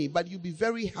funny, but you'll be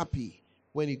very happy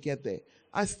when you get there.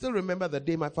 I still remember the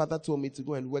day my father told me to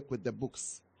go and work with the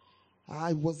books.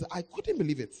 I couldn't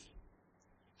believe it.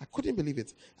 I couldn't believe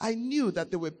it. I knew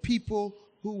that there were people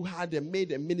who had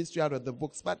made a ministry out of the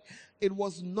books, but it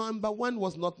was, number one,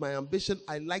 was not my ambition.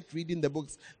 I liked reading the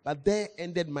books, but there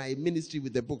ended my ministry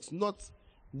with the books, not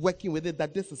working with it,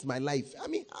 that this is my life. I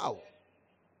mean, how?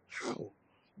 How?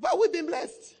 But we've been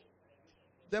blessed.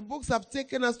 The books have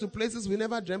taken us to places we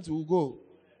never dreamt we would go.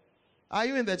 Are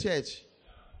you in the church?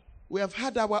 We have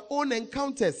had our own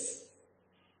encounters.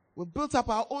 We built up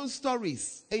our own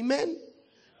stories. Amen?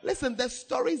 Listen, the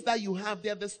stories that you have,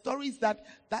 they're the stories that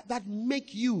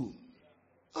make you.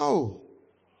 Oh.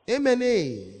 Amen.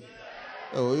 Eh?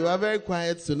 Oh, you are very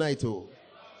quiet tonight. Oh.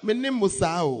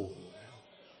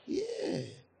 Yeah.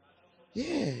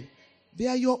 Yeah. They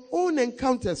are your own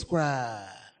encounters.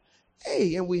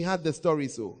 Hey, and we had the story.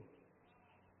 So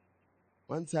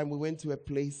one time we went to a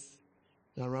place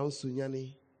around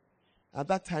Sunyani. At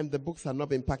that time, the books had not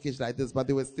been packaged like this, but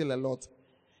there were still a lot.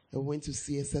 And we went to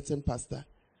see a certain pastor.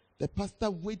 The pastor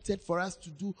waited for us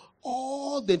to do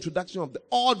all the introduction of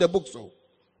all the books. So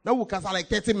now we can like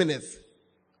 30 minutes.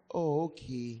 Oh,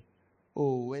 okay.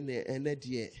 Oh, and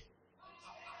dear.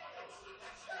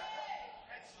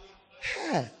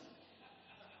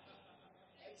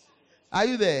 Are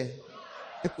you there?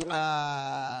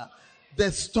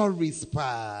 The stories,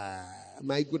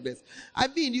 my goodness. I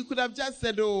mean, you could have just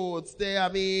said, oh, it's there. I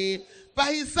mean,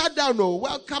 but he sat down, oh,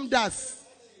 welcomed us.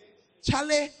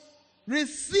 Charlie,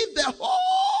 receive the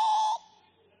whole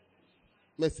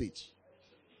message.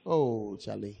 Oh,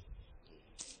 Charlie.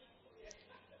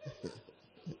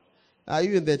 Are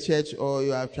you in the church or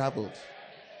you have traveled?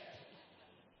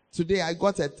 Today I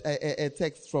got a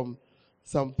text from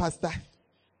some pastor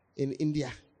in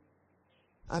India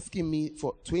asking me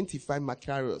for 25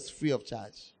 macarios free of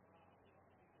charge.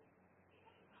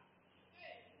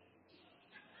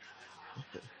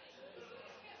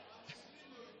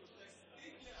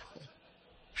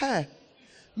 Hey.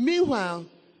 Meanwhile,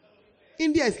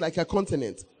 India is like a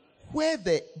continent where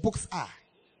the books are.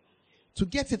 to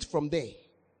get it from there.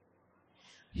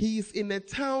 He is in a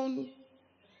town.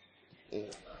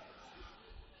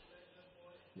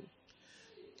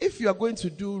 If you are going to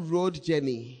do road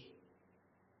journey,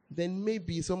 then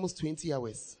maybe it's almost 20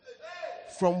 hours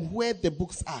from where the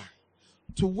books are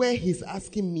to where he's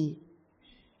asking me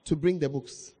to bring the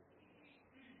books.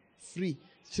 Free.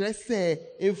 Should I say,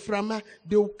 in Frama,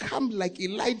 they will come like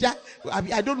Elijah?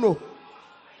 I don't know.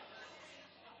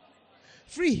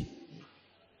 Free.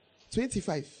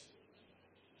 25.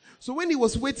 So when he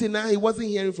was waiting now, he wasn't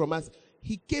hearing from us.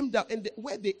 He came down, and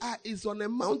where they are is on a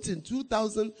mountain,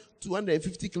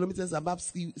 2,250 kilometers above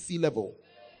sea level.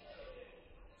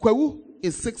 Kwewu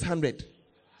is 600.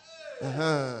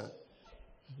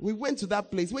 We went to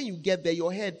that place. When you get there,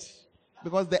 your head,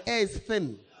 because the air is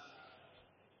thin.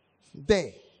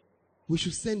 There. We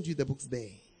should send you the books there.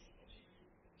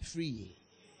 Free.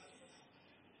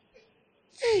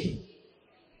 Hey.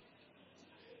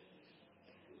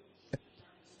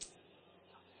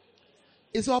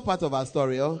 It's all part of our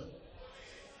story, oh?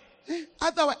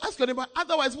 Otherwise, ask your neighbor,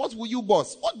 otherwise, what will you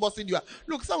boss? What boss did you have?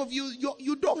 Look, some of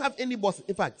you don't have any boss.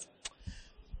 In fact,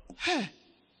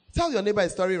 tell your neighbor a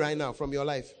story right now from your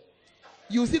life.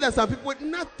 You see that some people with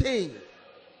nothing.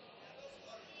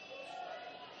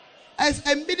 As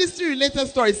a ministry-related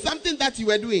story, something that you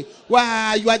were doing,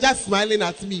 wow, you are just smiling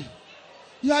at me.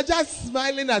 You are just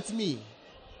smiling at me.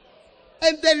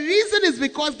 And the reason is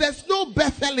because there's no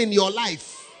Bethel in your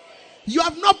life. You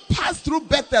have not passed through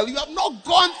Bethel. You have not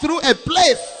gone through a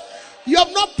place. You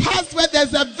have not passed where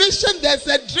there's a vision, there's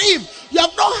a dream. You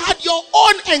have not had your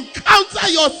own encounter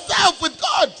yourself with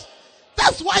God.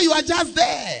 That's why you are just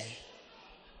there.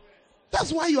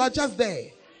 That's why you are just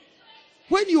there.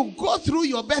 When you go through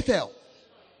your Bethel,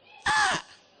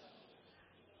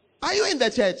 are you in the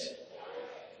church?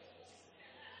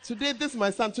 Today, this is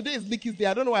my son. Today is Nicky's day.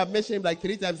 I don't know why I've mentioned him like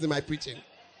 3 times in my preaching.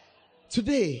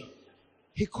 Today,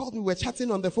 he called me. We were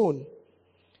chatting on the phone.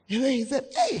 And then he said,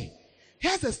 hey, he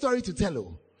has a story to tell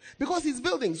you. Because he's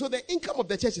building. So the income of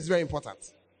the church is very important.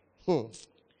 He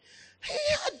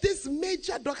had this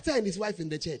major doctor and his wife in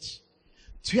the church.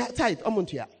 Tithe,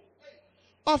 omuntia.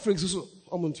 Offerings,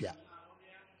 omuntia.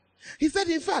 He said,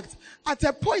 in fact, at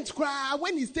a point,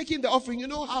 when he's taking the offering, you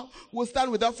know how we'll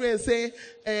stand with offering and say,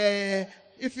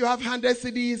 if you have 100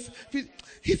 CDs.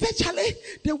 He said, Charlie,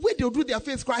 the way they'll do their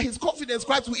face cry, his confidence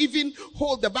cry to even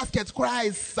hold the basket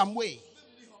cries some way.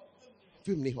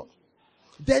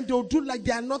 Then they'll do like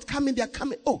they are not coming, they are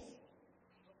coming. Oh.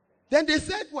 Then they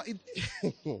said, well,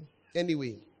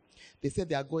 anyway, they said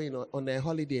they are going on a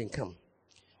holiday and come.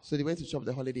 So they went to shop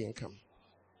the holiday and come.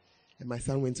 And my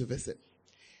son went to visit.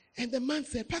 And the man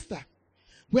said, Pastor,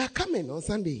 we are coming on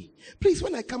Sunday. Please,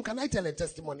 when I come, can I tell a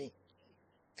testimony?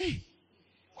 Hey,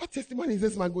 what testimony is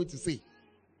this man going to say?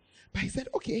 But he said,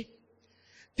 okay.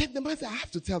 Then the man said, I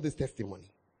have to tell this testimony.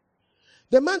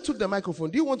 The man took the microphone.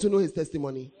 Do you want to know his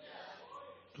testimony?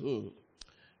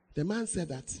 The man said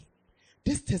that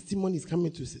this testimony is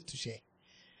coming to share.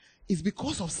 It's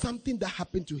because of something that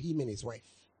happened to him and his wife.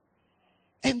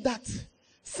 And that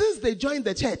since they joined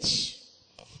the church,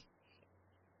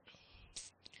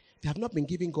 they have not been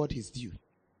giving God his due.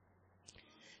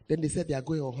 Then they said they are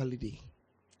going on holiday.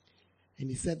 And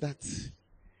he said that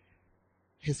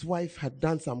his wife had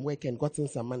done some work and gotten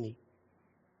some money.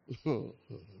 And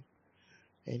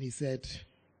he said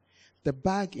the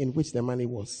bag in which the money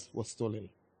was stolen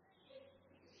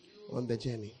on the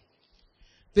journey.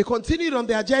 They continued on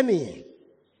their journey.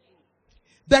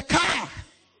 The car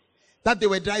that they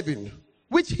were driving,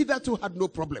 which hitherto had no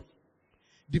problem,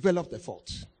 developed a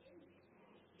fault.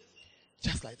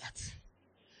 Just like that.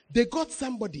 They got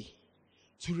somebody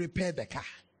to repair the car.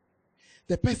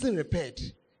 The person repaired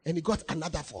and he got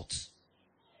another fault.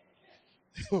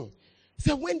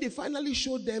 So when they finally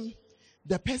showed them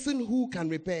the person who can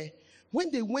repair, when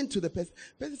they went to the person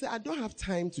said, I don't have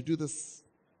time to do this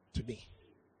today.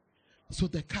 So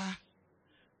the car,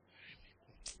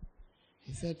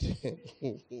 he said,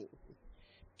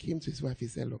 came to his wife, he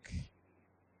said, look.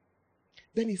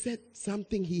 Then he said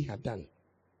something he had done.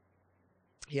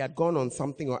 He had gone on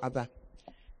something or other.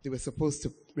 They were supposed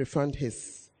to refund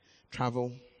his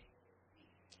travel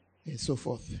and so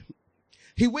forth.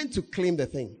 He went to claim the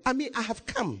thing. I mean, I have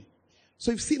come.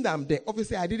 So you've seen that I'm there.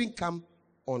 Obviously, I didn't come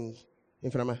on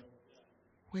Inframa.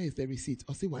 Where is the receipt?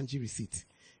 I'll say 1G receipt.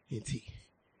 He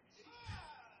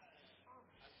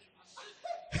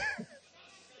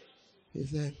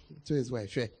said to his wife,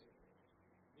 "Sure.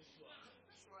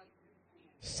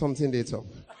 Something they talk."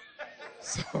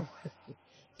 So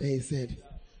then he said,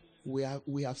 we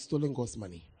have stolen God's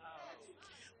money.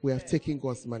 We have taken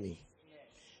God's money.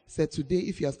 He said, today,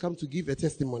 if he has come to give a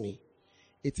testimony,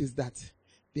 It is that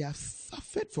they have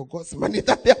suffered for God's money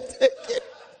that they have taken.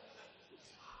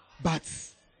 But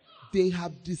they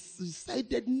have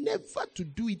decided never to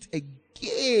do it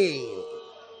again.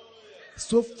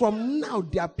 So from now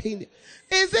they are paying.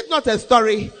 Is it not a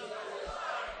story?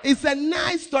 It's a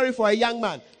nice story for a young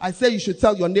man. I say you should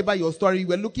tell your neighbor your story. You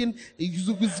were looking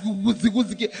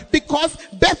because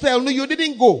Bethel, no, you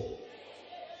didn't go.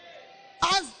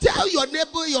 Tell your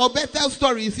neighbor your Bethel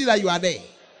story. You see that you are there.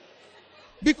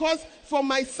 Because for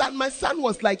my son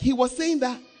was like, he was saying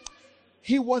that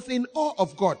he was in awe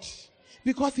of God.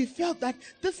 Because he felt that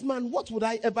this man, what would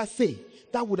I ever say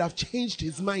that would have changed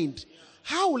his mind?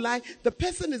 How will I? The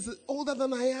person is older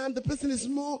than I am. The person is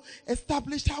more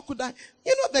established. How could I?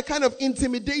 You know, the kind of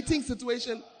intimidating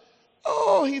situation.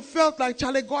 Oh, he felt like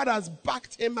Charlie, God has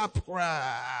backed him up.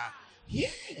 Yeah.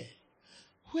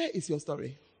 Where is your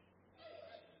story?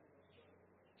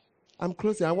 I'm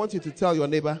closing. I want you to tell your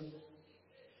neighbor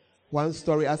one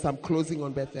story as I'm closing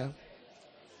on Bethel.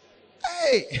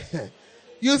 Hey,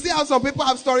 you see how some people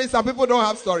have stories, some people don't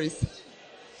have stories.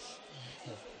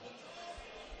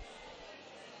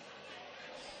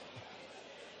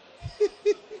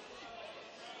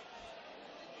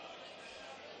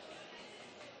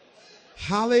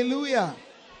 Hallelujah.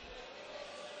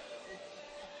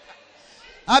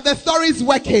 Are the stories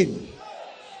working?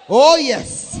 Oh,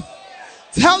 yes.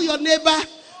 Tell your neighbor,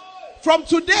 from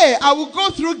today, I will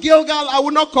go through Gilgal, I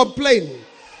will not complain.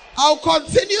 I'll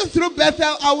continue through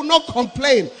Bethel, I will not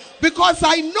complain. Because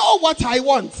I know what I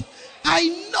want.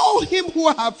 I know him who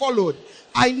I have followed.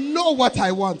 I know what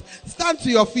I want. Stand to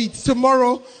your feet.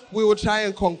 Tomorrow, we will try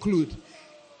and conclude.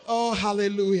 Oh,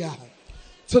 hallelujah.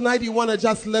 Tonight, you want to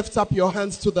just lift up your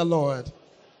hands to the Lord.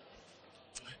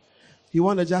 You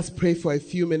want to just pray for a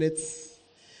few minutes.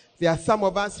 There are some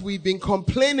of us, we've been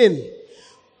complaining.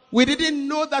 We didn't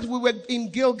know that we were in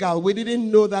Gilgal. We didn't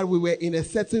know that we were in a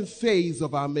certain phase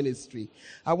of our ministry.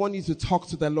 I want you to talk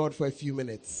to the Lord for a few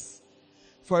minutes.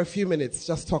 For a few minutes,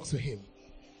 just talk to him.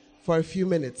 For a few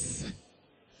minutes.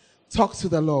 Talk to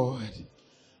the Lord.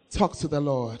 Talk to the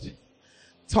Lord.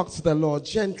 Talk to the Lord.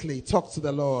 Gently talk to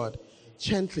the Lord.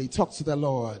 Gently talk to the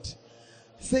Lord.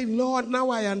 Say, Lord, now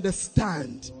I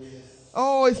understand.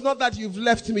 Oh, it's not that you've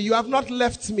left me. You have not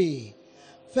left me.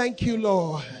 Thank you,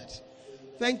 Lord.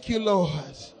 Thank you,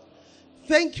 Lord.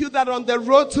 Thank you that on the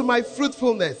road to my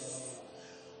fruitfulness,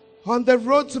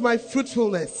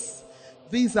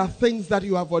 these are things that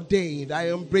you have ordained. I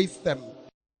embrace them.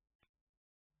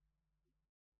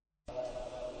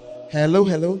 Hello,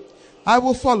 hello. I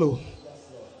will follow.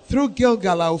 Through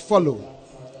Gilgal, I will follow.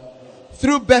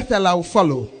 Through Bethel, I will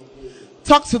follow.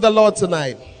 Talk to the Lord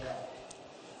tonight.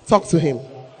 Talk to him.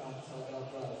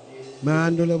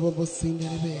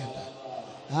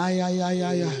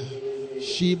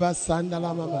 Shiba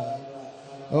Sandala Mama.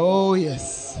 Oh,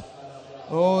 yes.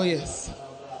 Oh, yes.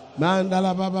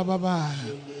 Mandala Baba Baba.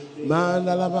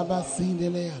 Mandala Baba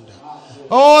Sindeleanda.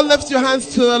 Oh, lift your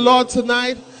hands to the Lord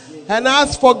tonight and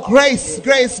ask for grace,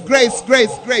 grace, grace,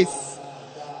 grace, grace.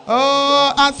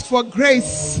 Oh, ask for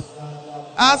grace.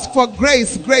 Ask for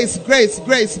grace, grace, grace,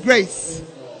 grace, grace.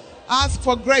 Ask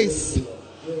for grace.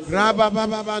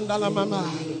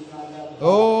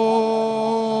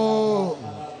 Oh.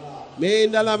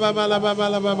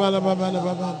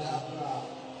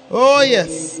 Oh,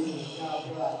 yes.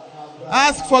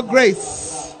 Ask for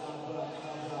grace.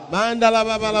 Mandala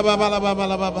baba la baba la baba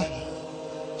la baba.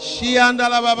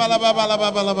 Shiandala baba la baba la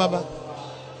baba la baba.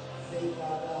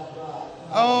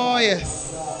 Oh,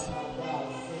 yes.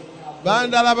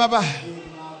 Mandala baba.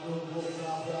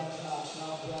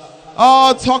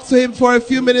 Oh, talk to him for a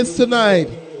few minutes tonight.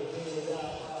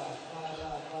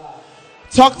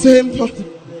 Talk to him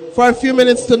for a few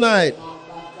minutes tonight.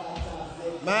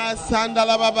 Ma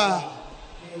sandala baba.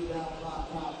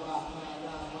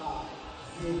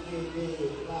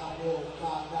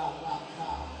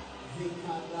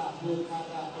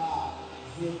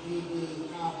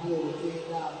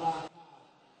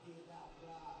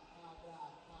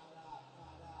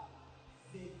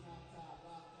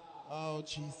 Oh,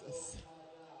 Jesus.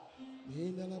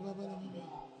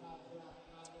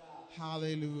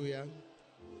 Hallelujah.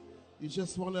 You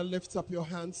just want to lift up your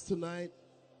hands tonight.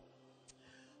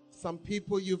 Some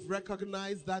people you've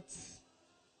recognized that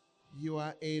you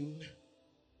are in.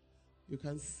 You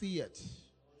can see it.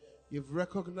 You've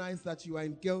recognized that you are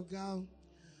in Gilgal.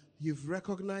 You've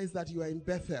recognized that you are in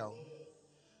Bethel.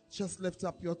 Just lift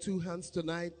up your two hands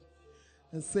tonight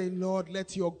and say, Lord,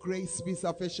 let your grace be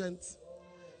sufficient.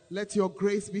 Let your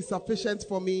grace be sufficient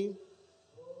for me.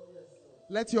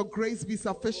 Let your grace be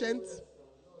sufficient.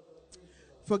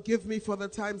 Forgive me for the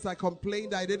times I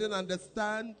complained. I didn't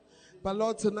understand. But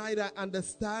Lord, tonight I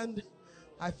understand.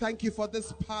 I thank you for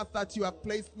this path that you have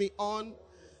placed me on.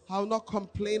 I'll not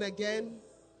complain again.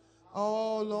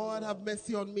 Oh Lord, have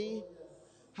mercy on me.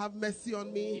 Have mercy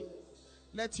on me.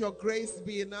 Let your grace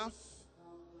be enough.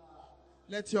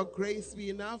 Let your grace be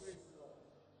enough.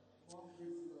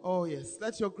 Oh yes,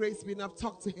 let your grace be enough.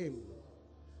 Talk to him.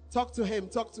 Talk to him,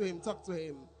 talk to him, talk to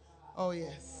him. Oh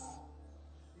yes.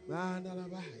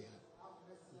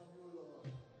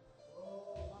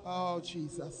 Oh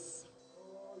Jesus.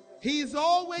 He's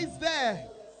always there.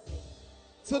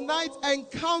 Tonight,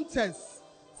 encounters.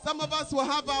 Some of us will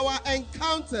have our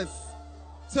encounters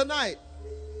tonight.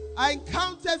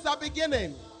 Encounters are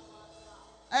beginning.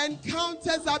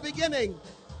 Encounters are beginning.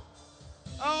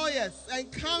 Oh yes,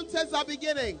 encounters are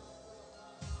beginning.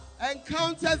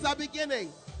 Encounters are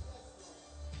beginning.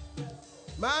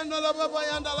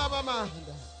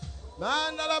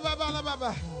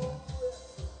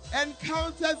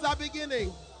 Encounters are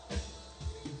beginning.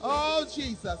 Oh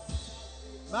Jesus.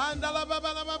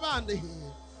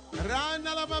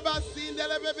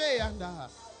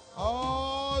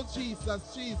 Oh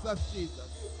Jesus, Jesus, Jesus.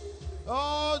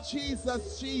 Oh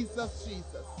Jesus, Jesus,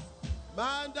 Jesus.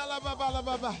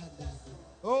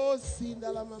 Oh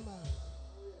Sindala Mama.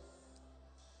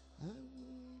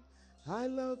 I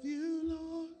love you,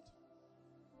 Lord,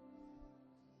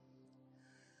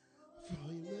 for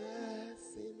your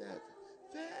mercy never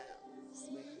fails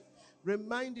me.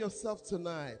 Remind yourself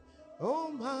tonight,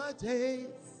 all my days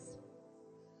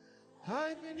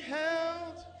I've been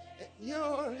held in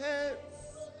your hands.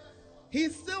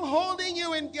 He's still holding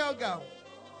you in Gilgal.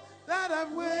 That I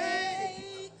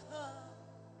wake up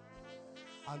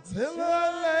until I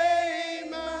lay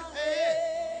my head.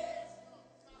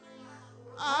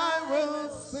 I will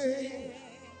sing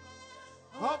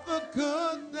of the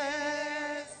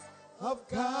goodness of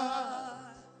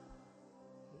God.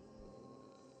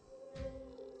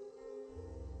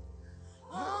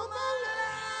 All my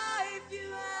life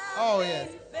you have oh yes.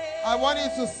 I want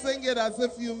you to sing it as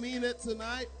if you mean it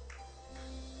tonight.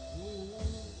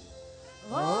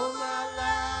 All my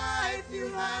life you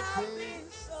have been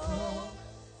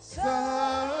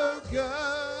so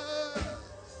good.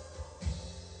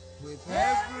 With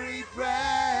every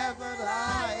breath that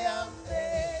I am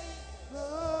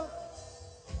able,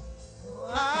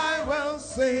 I will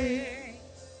sing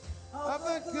of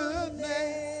the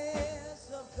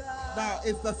goodness of God. Now,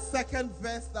 it's the second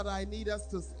verse that I need us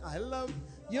to sing. I love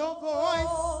your voice.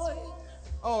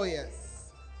 Oh, yes.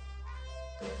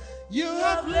 You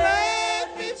have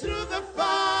led me through the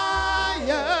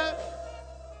fire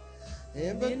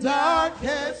in the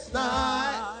darkest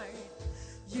night.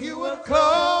 You were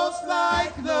close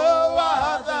like no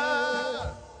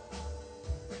other.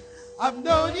 I've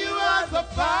known you as a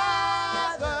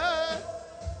father.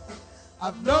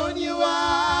 I've known you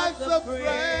as a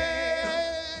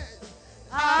friend.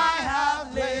 I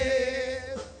have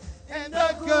lived in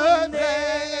the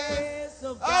goodness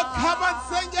of God. Oh, come and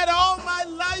sing it. All my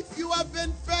life you have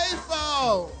been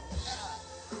faithful.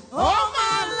 All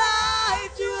my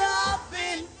life you have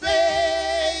been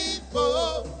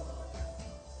faithful.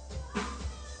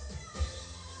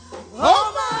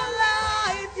 All my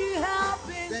life you have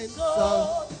been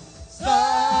so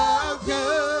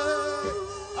good.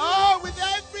 Oh, with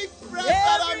every breath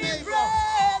that I'm able,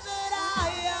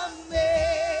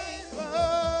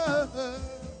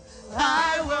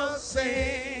 I will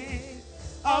sing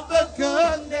of the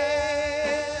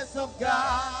goodness of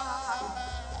God.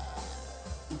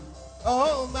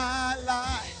 All my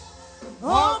life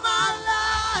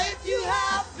you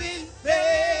have been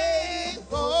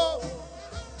faithful.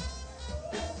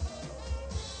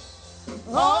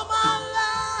 All my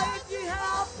life you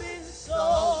have been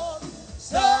so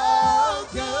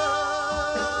good.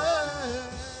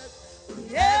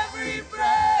 Every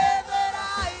breath that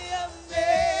I am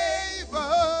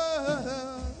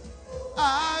able,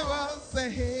 I will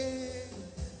sing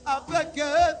of the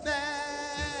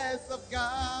goodness of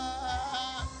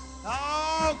God.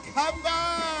 Oh, come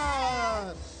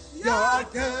on. Your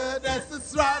goodness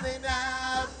is running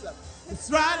after. It's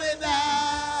running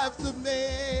after me.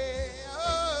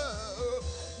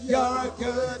 Your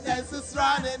goodness is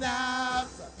running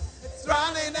after. It's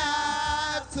running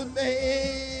after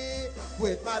me.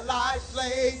 With my life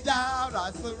laid down,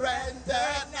 I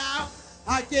surrender now.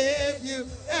 I give you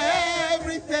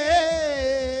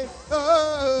everything.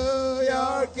 Oh,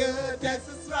 your goodness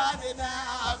is running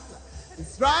after.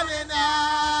 It's running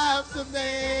after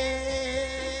me.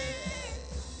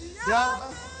 Your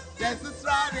goodness is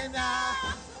running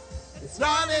after. It's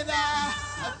running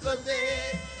after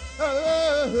me.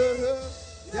 Oh,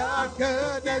 your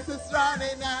goodness is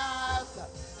running after.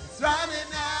 It's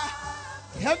running out.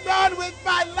 Come on, with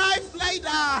my life laid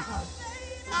down.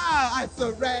 I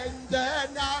surrender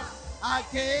now. I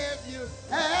give you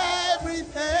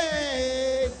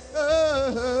everything.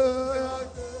 Oh,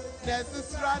 this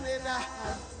is running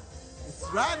out. It's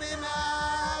running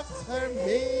after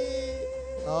me.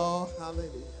 Oh,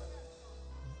 hallelujah.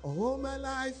 All my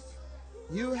life,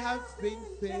 you have been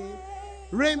faithful.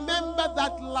 Remember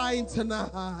that line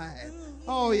tonight.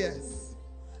 Oh, yes.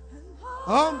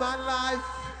 All my life,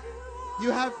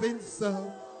 you have been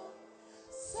so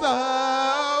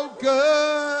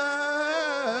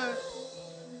good.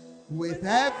 With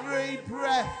every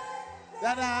breath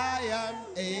that I am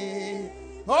in.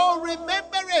 Oh,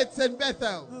 remember it in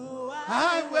Bethel.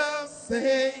 I will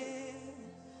sing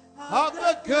of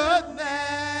the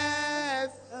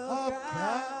goodness of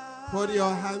God. Put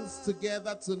your hands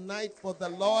together tonight for the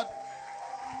Lord.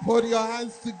 Put your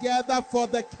hands together for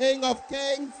the King of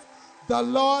Kings, the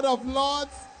Lord of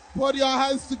Lords. Put your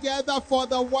hands together for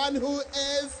the one who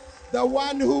is, the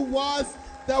one who was,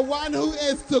 the one who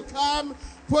is to come.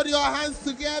 Put your hands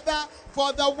together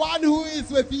for the one who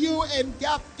is with you in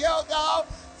Gilgal,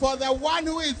 for the one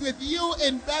who is with you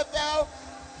in Bethel.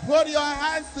 Put your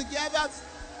hands together.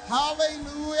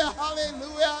 Hallelujah,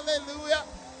 hallelujah, hallelujah,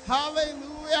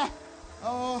 hallelujah.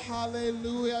 Oh,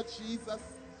 hallelujah, Jesus.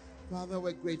 Father,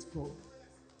 we're grateful.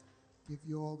 Give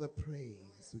you all the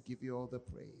praise. We give you all the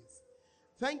praise.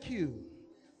 Thank you.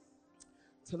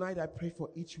 Tonight I pray for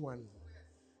each one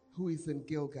who is in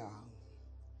Gilgal.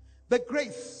 The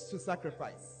grace to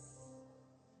sacrifice.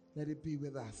 Let it be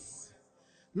with us.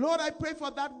 Lord, I pray for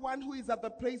that one who is at the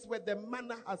place where the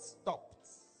manna has stopped.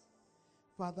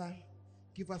 Father,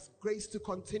 give us grace to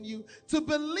continue to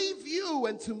believe you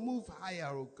and to move higher,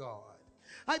 oh God.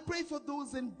 I pray for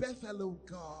those in Bethel, oh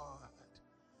God.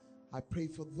 I pray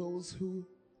for those who,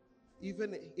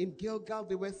 even in Gilgal,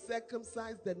 they were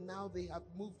circumcised and now they have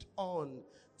moved on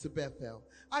to Bethel.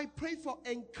 I pray for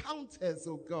encounters,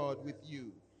 oh God, with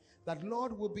you. That,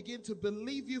 Lord, will begin to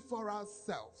believe you for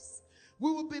ourselves.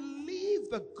 We will believe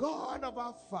the God of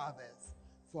our fathers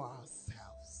for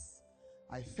ourselves.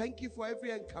 I thank you for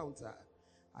every encounter.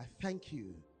 I thank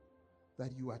you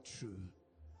that you are true.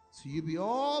 To you be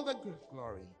all the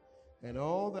glory and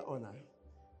all the honor.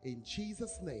 In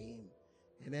Jesus' name.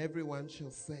 And everyone shall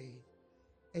say,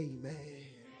 amen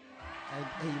and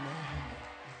amen.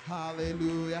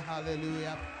 Hallelujah,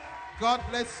 hallelujah. God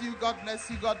bless you, God bless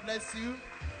you, God bless you.